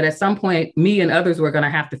encouraged me that at some point, me and others were going to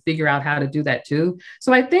have to figure out how to do that too.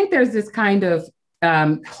 So I think there's this kind of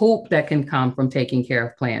hope that can come from taking care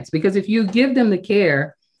of plants, because if you give them the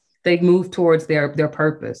care, they move towards their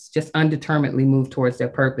purpose, just undeterminedly move towards their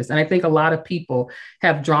purpose. And I think a lot of people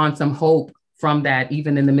have drawn some hope from that,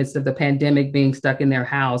 even in the midst of the pandemic, being stuck in their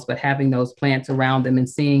house, but having those plants around them and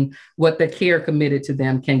seeing what the care committed to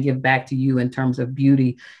them can give back to you in terms of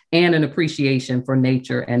beauty and an appreciation for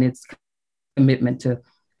nature and its commitment to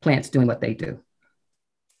plants doing what they do.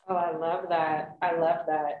 Oh, I love that. I love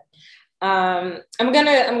that. I'm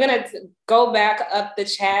gonna go back up the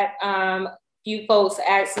chat. You folks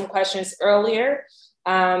asked some questions earlier.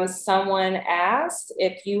 Someone asked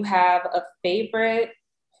if you have a favorite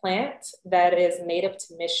plant that is native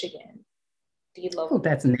to Michigan. Oh,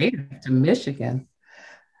 that's native to Michigan.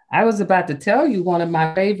 I was about to tell you one of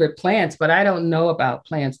my favorite plants, but I don't know about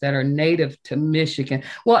plants that are native to Michigan.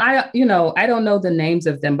 Well, I don't know the names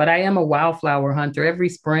of them, but I am a wildflower hunter. Every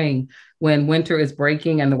spring when winter is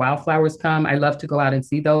breaking and the wildflowers come, I love to go out and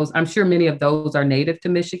see those. I'm sure many of those are native to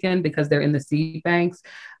Michigan because they're in the seed banks.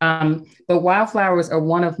 But wildflowers are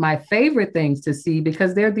one of my favorite things to see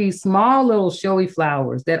because they're these small little showy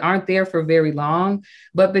flowers that aren't there for very long,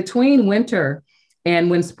 but between winter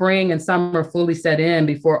and when spring and summer fully set in,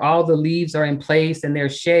 before all the leaves are in place and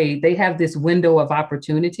there's shade, they have this window of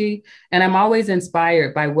opportunity. And I'm always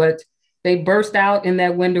inspired by what they burst out in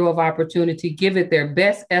that window of opportunity, give it their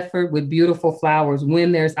best effort with beautiful flowers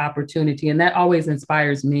when there's opportunity. And that always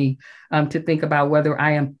inspires me to think about whether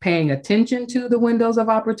I am paying attention to the windows of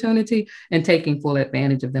opportunity and taking full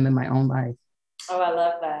advantage of them in my own life. Oh, I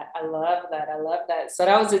love that. I love that. I love that. So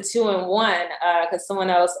that was a 2-in-1 because someone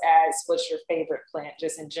else asked, what's your favorite plant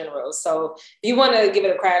just in general? So if you want to give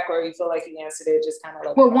it a crack or you feel like you answered it, just kind of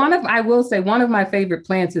like. Well, I will say one of my favorite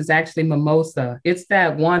plants is actually mimosa. It's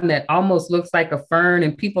that one that almost looks like a fern,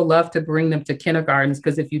 and people love to bring them to kindergartens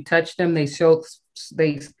because if you touch them,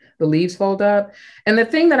 the leaves fold up. And the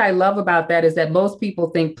thing that I love about that is that most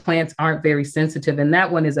people think plants aren't very sensitive. And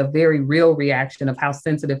that one is a very real reaction of how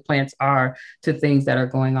sensitive plants are to things that are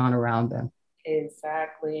going on around them.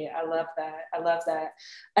 Exactly. I love that. I love that.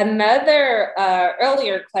 Another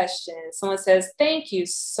earlier question, someone says, thank you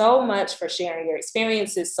so much for sharing your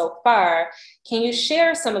experiences so far. Can you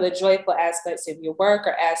share some of the joyful aspects of your work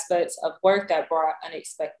or aspects of work that brought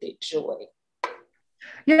unexpected joy?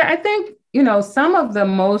 Yeah, I think, some of the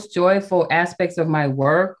most joyful aspects of my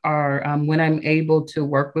work are when I'm able to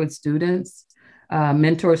work with students,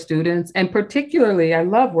 mentor students. And particularly, I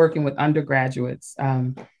love working with undergraduates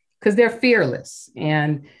because they're fearless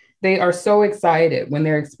and they are so excited when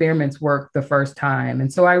their experiments work the first time.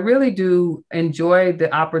 And so I really do enjoy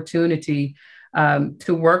the opportunity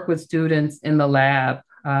to work with students in the lab,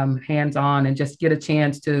 hands-on, and just get a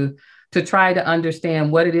chance to try to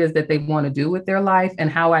understand what it is that they want to do with their life and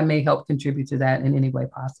how I may help contribute to that in any way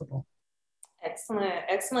possible. Excellent,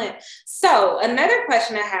 excellent. So another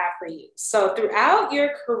question I have for you. So throughout your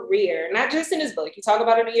career, not just in this book, you talk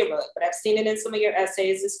about it in your book, but I've seen it in some of your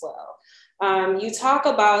essays as well. You talk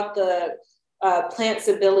about the plant's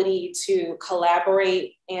ability to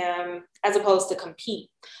collaborate and as opposed to compete.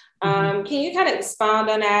 Can you kind of expound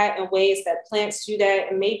on that in ways that plants do that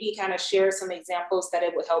and maybe kind of share some examples that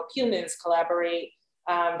it would help humans collaborate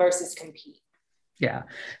versus compete? Yeah,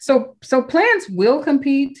 so plants will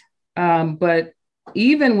compete, but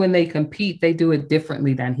even when they compete, they do it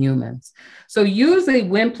differently than humans. So usually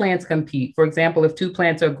when plants compete, for example, if two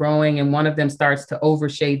plants are growing and one of them starts to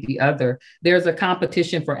overshade the other, there's a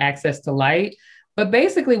competition for access to light. But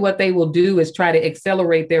basically what they will do is try to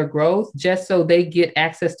accelerate their growth just so they get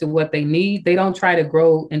access to what they need. They don't try to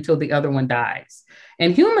grow until the other one dies.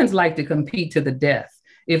 And humans like to compete to the death.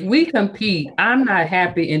 If we compete, I'm not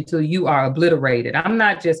happy until you are obliterated. I'm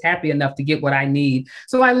not just happy enough to get what I need.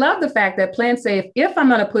 So I love the fact that plants say, if I'm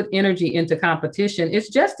going to put energy into competition, it's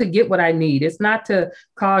just to get what I need. It's not to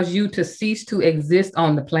cause you to cease to exist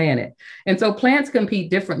on the planet. And so plants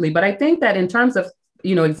compete differently. But I think that in terms of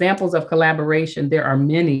examples of collaboration, there are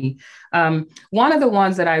many. One of the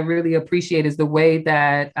ones that I really appreciate is the way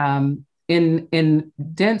that in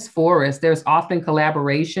dense forests, there's often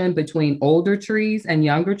collaboration between older trees and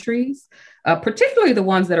younger trees, particularly the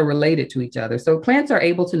ones that are related to each other. So plants are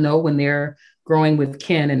able to know when they're growing with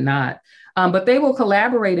kin and not. But they will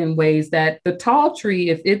collaborate in ways that the tall tree,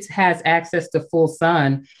 if it has access to full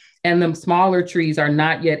sun, and the smaller trees are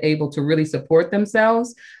not yet able to really support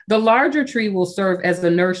themselves, the larger tree will serve as a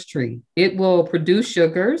nurse tree. It will produce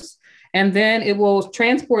sugars And then it will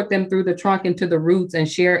transport them through the trunk into the roots and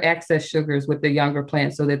share excess sugars with the younger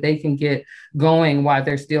plants so that they can get going while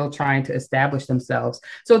they're still trying to establish themselves.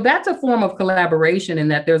 So that's a form of collaboration, in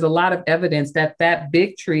that there's a lot of evidence that that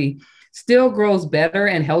big tree still grows better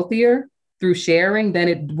and healthier through sharing than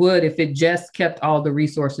it would if it just kept all the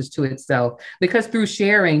resources to itself. Because through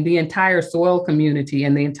sharing, the entire soil community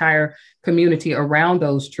and the entire community around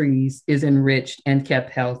those trees is enriched and kept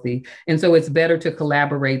healthy. And so it's better to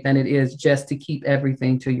collaborate than it is just to keep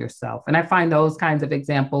everything to yourself. And I find those kinds of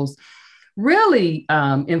examples really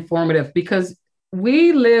informative, because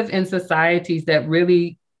we live in societies that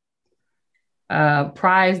really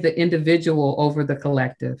prize the individual over the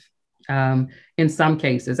collective. In some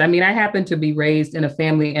cases. I mean, I happen to be raised in a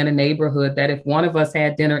family and a neighborhood that if one of us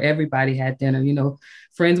had dinner, everybody had dinner. You know,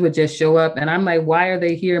 friends would just show up and I'm like, why are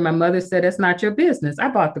they here? My mother said, it's not your business. I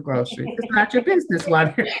bought the groceries. It's not your business why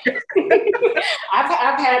they're here.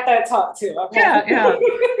 I've had that talk too. Yeah.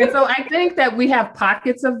 And so I think that we have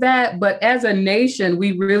pockets of that, but as a nation,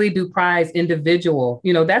 we really do prize individual.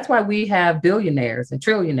 You know, that's why we have billionaires and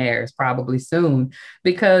trillionaires probably soon,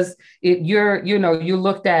 because you're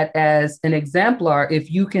looked at as an exemplar if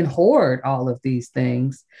you can hoard all of these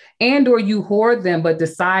things, and or you hoard them but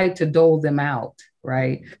decide to dole them out,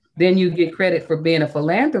 right? Then you get credit for being a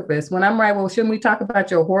philanthropist. When I'm right, well, shouldn't we talk about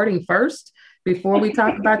your hoarding first before we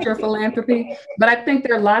talk about your philanthropy? But I think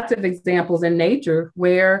there are lots of examples in nature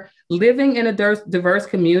where living in a diverse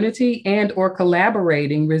community and or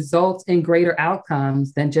collaborating results in greater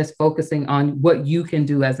outcomes than just focusing on what you can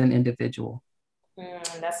do as an individual.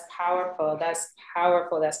 That's powerful. That's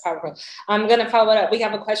powerful. I'm going to follow it up. We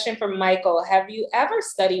have a question from Michael. Have you ever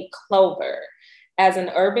studied clover as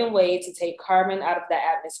an urban way to take carbon out of the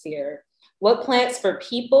atmosphere? What plants for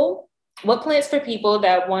people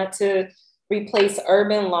that want to replace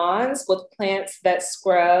urban lawns with plants that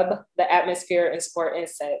scrub the atmosphere and support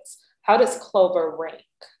insects? How does clover rank?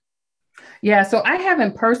 Yeah, so I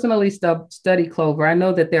haven't personally studied clover. I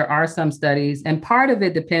know that there are some studies, and part of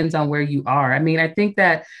it depends on where you are. I mean, I think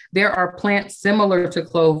that there are plants similar to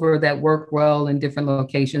clover that work well in different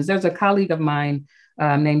locations. There's a colleague of mine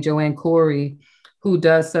named Joanne Corey who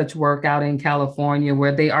does such work out in California,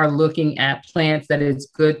 where they are looking at plants that it's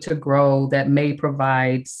good to grow that may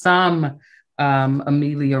provide some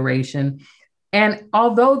amelioration. And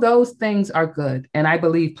although those things are good, and I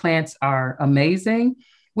believe plants are amazing,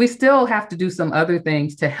 we still have to do some other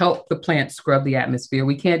things to help the plants scrub the atmosphere.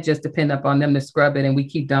 We can't just depend upon them to scrub it and we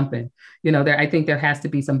keep dumping. You know, I think there has to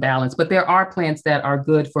be some balance, but there are plants that are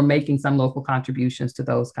good for making some local contributions to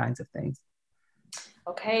those kinds of things.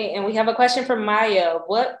 Okay, and we have a question from Maya.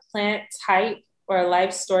 What plant type or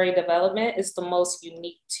life story development is the most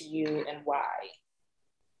unique to you and why?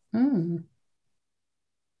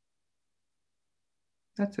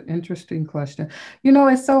 That's an interesting question. You know,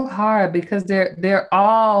 it's so hard because they're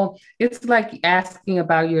all, it's like asking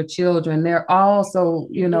about your children. They're all so,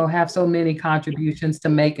 you know, have so many contributions to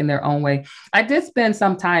make in their own way. I did spend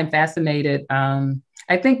some time fascinated.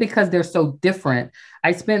 I think because they're so different,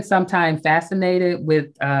 I spent some time fascinated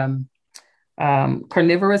with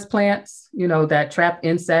carnivorous plants, you know, that trap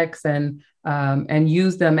insects and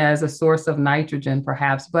use them as a source of nitrogen,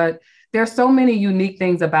 perhaps. But there's so many unique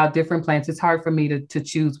things about different plants. It's hard for me to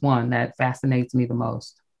choose one that fascinates me the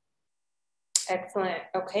most. Excellent.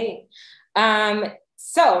 Okay.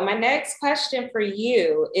 So my next question for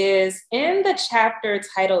you is, in the chapter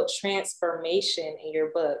titled Transformation in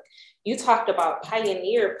your book, you talked about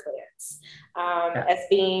pioneer plants as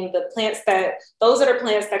being the plants those are the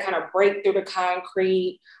plants that kind of break through the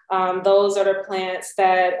concrete. Those are the plants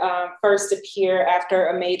that first appear after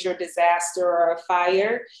a major disaster or a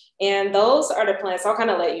fire. And those are the plants, I'll kind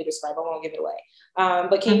of let you describe, I won't give it away.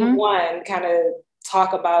 But can you, one, kind of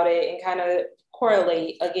talk about it and kind of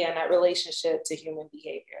correlate, again, that relationship to human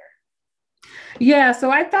behavior? Yeah, so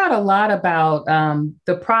I thought a lot about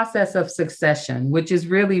the process of succession, which is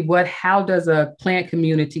really how does a plant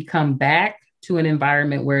community come back to an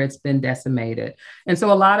environment where it's been decimated? And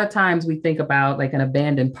so a lot of times we think about like an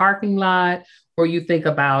abandoned parking lot, or you think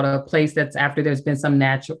about a place that's after there's been some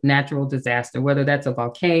natural disaster, whether that's a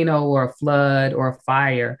volcano or a flood or a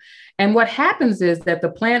fire. And what happens is that the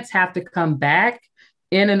plants have to come back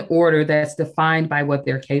in an order that's defined by what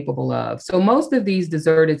they're capable of. So most of these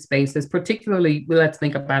deserted spaces, particularly, let's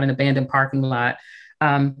think about an abandoned parking lot,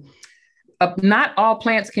 not all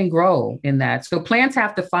plants can grow in that. So plants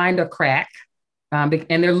have to find a crack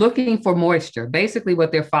And they're looking for moisture. Basically,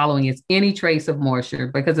 what they're following is any trace of moisture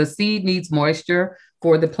because a seed needs moisture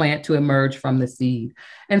for the plant to emerge from the seed.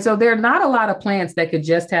 And so there are not a lot of plants that could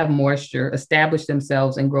just have moisture, establish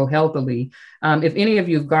themselves, and grow healthily. If any of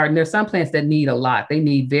you have gardened, there's some plants that need a lot. They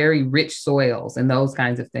need very rich soils and those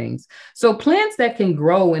kinds of things. So plants that can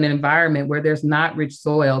grow in an environment where there's not rich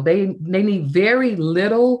soil, they need very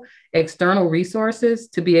little external resources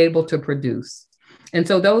to be able to produce. And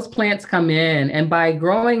so those plants come in, and by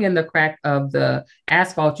growing in the crack of the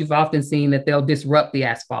asphalt, you've often seen that they'll disrupt the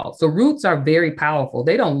asphalt. So roots are very powerful.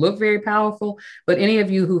 They don't look very powerful, but any of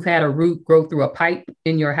you who've had a root grow through a pipe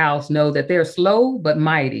in your house know that they're slow but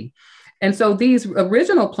mighty. And so these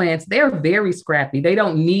original plants, they're very scrappy. They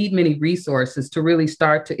don't need many resources to really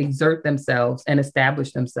start to exert themselves and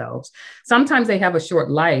establish themselves. Sometimes they have a short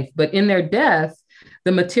life, but in their death,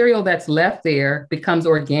 the material that's left there becomes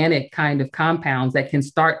organic kind of compounds that can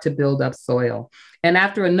start to build up soil. And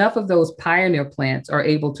after enough of those pioneer plants are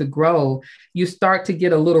able to grow, you start to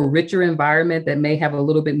get a little richer environment that may have a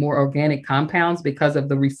little bit more organic compounds because of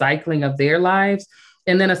the recycling of their lives.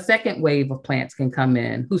 And then a second wave of plants can come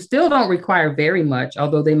in who still don't require very much,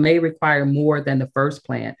 although they may require more than the first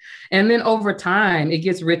plant. And then over time, it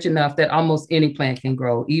gets rich enough that almost any plant can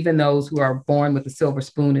grow, even those who are born with a silver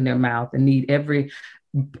spoon in their mouth and need every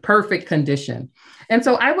perfect condition. And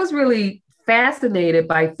so I was really fascinated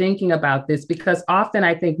by thinking about this because often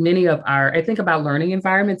I think I think about learning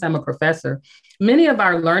environments. I'm a professor. Many of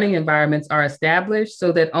our learning environments are established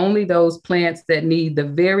so that only those plants that need the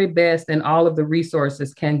very best and all of the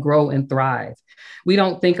resources can grow and thrive. We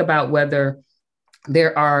don't think about whether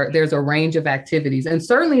there's a range of activities. And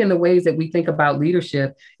certainly in the ways that we think about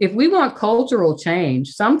leadership, if we want cultural change,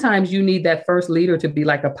 sometimes you need that first leader to be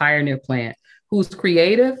like a pioneer plant who's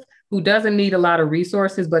creative, who doesn't need a lot of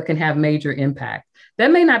resources, but can have major impact. That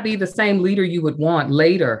may not be the same leader you would want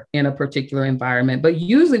later in a particular environment, but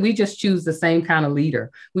usually we just choose the same kind of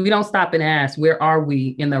leader. We don't stop and ask, where are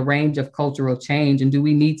we in the range of cultural change? And do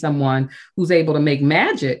we need someone who's able to make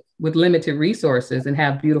magic with limited resources and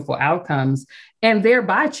have beautiful outcomes and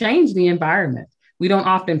thereby change the environment? We don't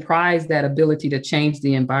often prize that ability to change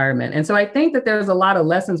the environment. And so I think that there's a lot of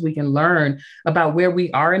lessons we can learn about where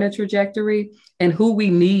we are in a trajectory and who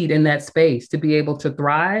we need in that space to be able to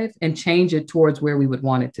thrive and change it towards where we would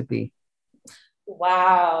want it to be.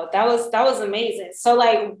 Wow, that was amazing. So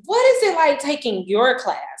like, what is it like taking your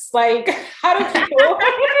class? Like, how do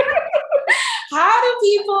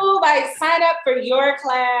people like sign up for your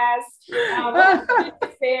class? What you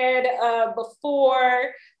said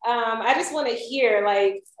before. I just want to hear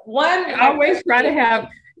like one. I always try to have.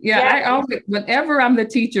 I always, whenever I'm the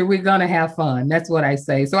teacher, we're going to have fun. That's what I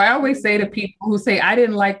say. So I always say to people who say, I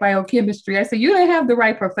didn't like biochemistry, I say, you didn't have the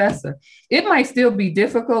right professor. It might still be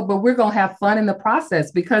difficult, but we're going to have fun in the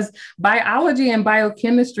process because biology and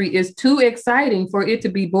biochemistry is too exciting for it to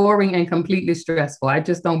be boring and completely stressful. I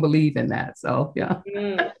just don't believe in that. So, yeah.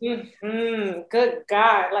 Good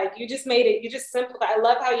God. Like you just simplified. I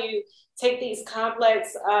love how you take these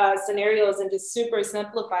complex scenarios and just super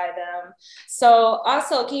simplify them. So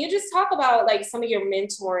also, can you just talk about like some of your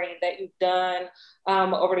mentoring that you've done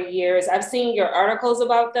over the years? I've seen your articles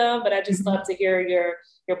about them, but I just love to hear your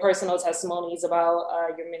personal testimonies about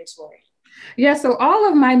your mentoring. Yeah, so all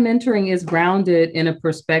of my mentoring is grounded in a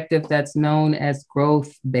perspective that's known as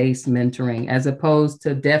growth-based mentoring, as opposed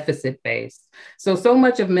to deficit-based. So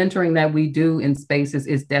much of mentoring that we do in spaces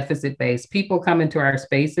is deficit-based. People come into our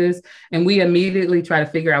spaces and we immediately try to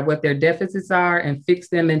figure out what their deficits are and fix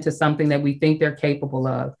them into something that we think they're capable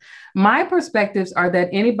of. My perspectives are that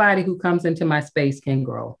anybody who comes into my space can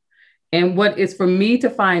grow. And what is for me to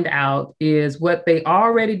find out is what they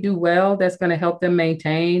already do well that's going to help them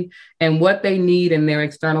maintain and what they need in their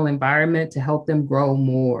external environment to help them grow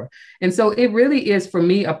more. And so it really is for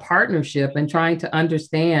me a partnership and trying to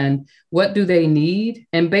understand what do they need.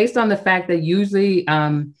 And based on the fact that usually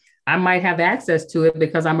I might have access to it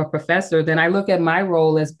because I'm a professor, then I look at my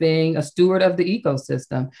role as being a steward of the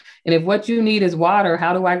ecosystem. And if what you need is water,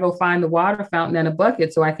 how do I go find the water fountain and a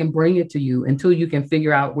bucket so I can bring it to you until you can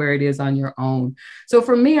figure out where it is on your own? So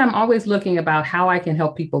for me, I'm always looking about how I can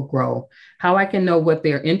help people grow, how I can know what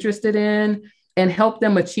they're interested in and help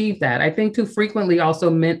them achieve that. I think too frequently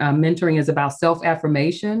also mentoring is about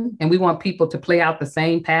self-affirmation, and we want people to play out the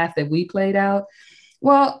same path that we played out.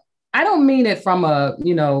 Well, I don't mean it from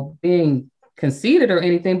being conceited or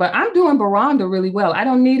anything, but I'm doing Beronda really well. I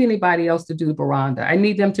don't need anybody else to do Beronda. I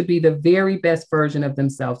need them to be the very best version of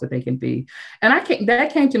themselves that they can be. And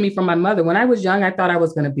that came to me from my mother. When I was young, I thought I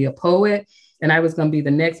was going to be a poet. and I was going to be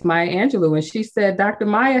the next Maya Angelou. And she said, Dr.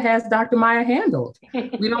 Maya has Dr. Maya handled.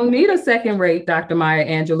 We don't need a second rate Dr. Maya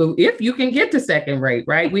Angelou if you can get to second rate,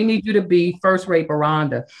 right? We need you to be first rate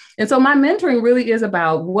Beronda. And so my mentoring really is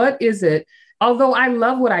about what is it. Although I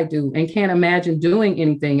love what I do and can't imagine doing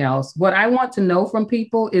anything else, what I want to know from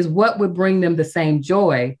people is what would bring them the same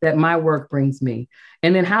joy that my work brings me.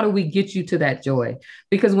 And then how do we get you to that joy?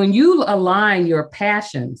 Because when you align your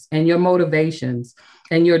passions and your motivations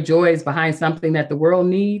and your joys behind something that the world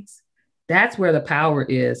needs, that's where the power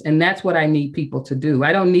is. And that's what I need people to do.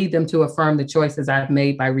 I don't need them to affirm the choices I've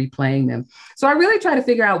made by replaying them. So I really try to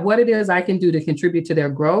figure out what it is I can do to contribute to their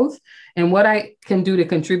growth and what I can do to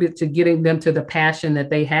contribute to getting them to the passion that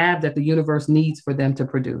they have, that the universe needs for them to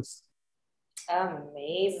produce.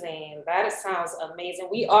 Amazing. That sounds amazing.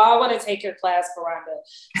 We all want to take your class, Beronda.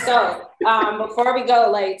 So before we go,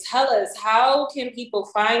 like, tell us, how can people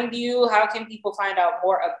find you? How can people find out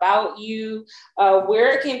more about you?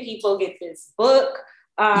 Where can people get this book?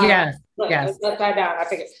 Yes. Upside down. I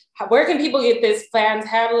figured. Where can people get this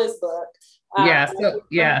fantabulous book? So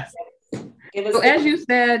as you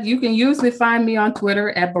said, you can usually find me on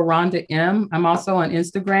Twitter at Beronda M. I'm also on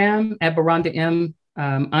Instagram at Beronda M.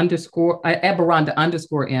 at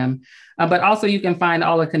Beronda_M. But also you can find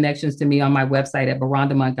all the connections to me on my website at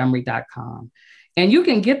BerondaMontgomery.com. And you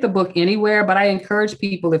can get the book anywhere, but I encourage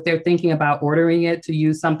people, if they're thinking about ordering it, to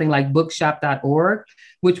use something like bookshop.org,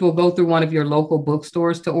 which will go through one of your local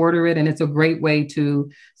bookstores to order it. And it's a great way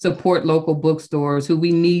to support local bookstores who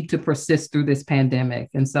we need to persist through this pandemic.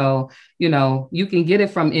 And so, you know, you can get it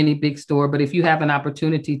from any big store, but if you have an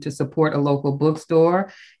opportunity to support a local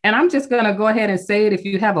bookstore, and I'm just going to go ahead and say it, if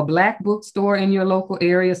you have a Black bookstore in your local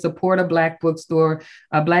area, support a Black bookstore.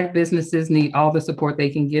 Black businesses need all the support they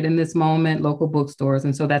can get in this moment, local bookstores.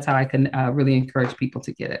 And so that's how I can really encourage people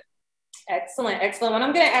to get it. Excellent, excellent. And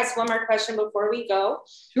I'm going to ask one more question before we go.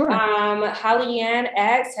 Sure. Holly Ann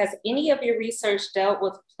asks, has any of your research dealt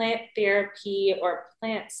with plant therapy or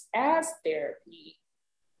plants as therapy?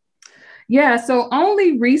 Yeah, so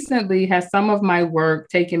only recently has some of my work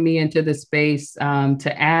taken me into the space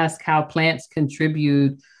to ask how plants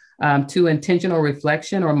contribute to intentional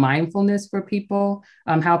reflection or mindfulness for people,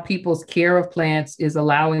 how people's care of plants is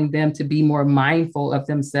allowing them to be more mindful of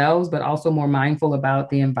themselves, but also more mindful about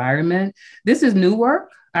the environment. This is new work.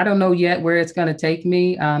 I don't know yet where it's going to take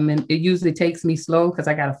me. And it usually takes me slow because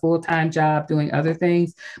I got a full-time job doing other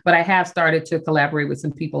things, but I have started to collaborate with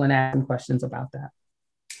some people and ask them questions about that.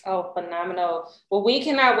 Oh, phenomenal. Well, we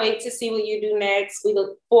cannot wait to see what you do next. We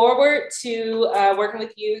look forward to working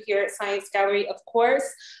with you here at Science Gallery, of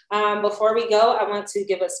course. Before we go, I want to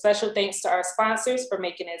give a special thanks to our sponsors for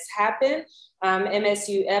making this happen.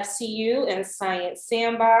 MSU FCU and Science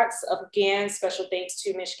Sandbox. Again, special thanks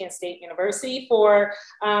to Michigan State University for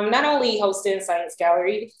not only hosting Science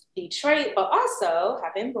Gallery Detroit, but also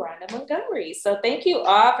having Beronda Montgomery. So thank you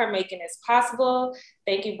all for making this possible.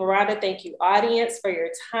 Thank you, Beronda. Thank you, audience, for your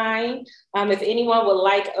time. If anyone would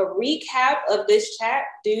like a recap of this chat,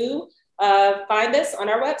 do find us on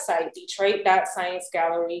our website,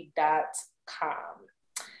 detroit.sciencegallery.com.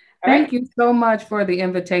 Thank you so much for the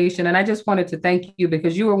invitation. And I just wanted to thank you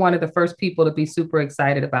because you were one of the first people to be super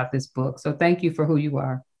excited about this book. So thank you for who you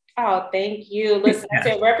are. Oh, thank you. Listen, I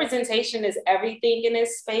said representation is everything in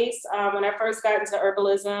this space. When I first got into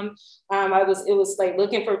herbalism, it was like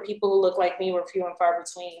looking for people who look like me were few and far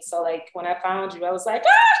between. So like when I found you, I was like,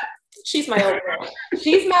 she's my Oprah.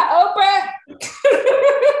 She's my Oprah.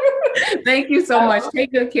 Thank you so much.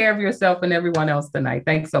 Take good care of yourself and everyone else tonight.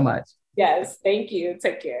 Thanks so much. Yes, thank you.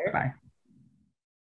 Take care. Bye.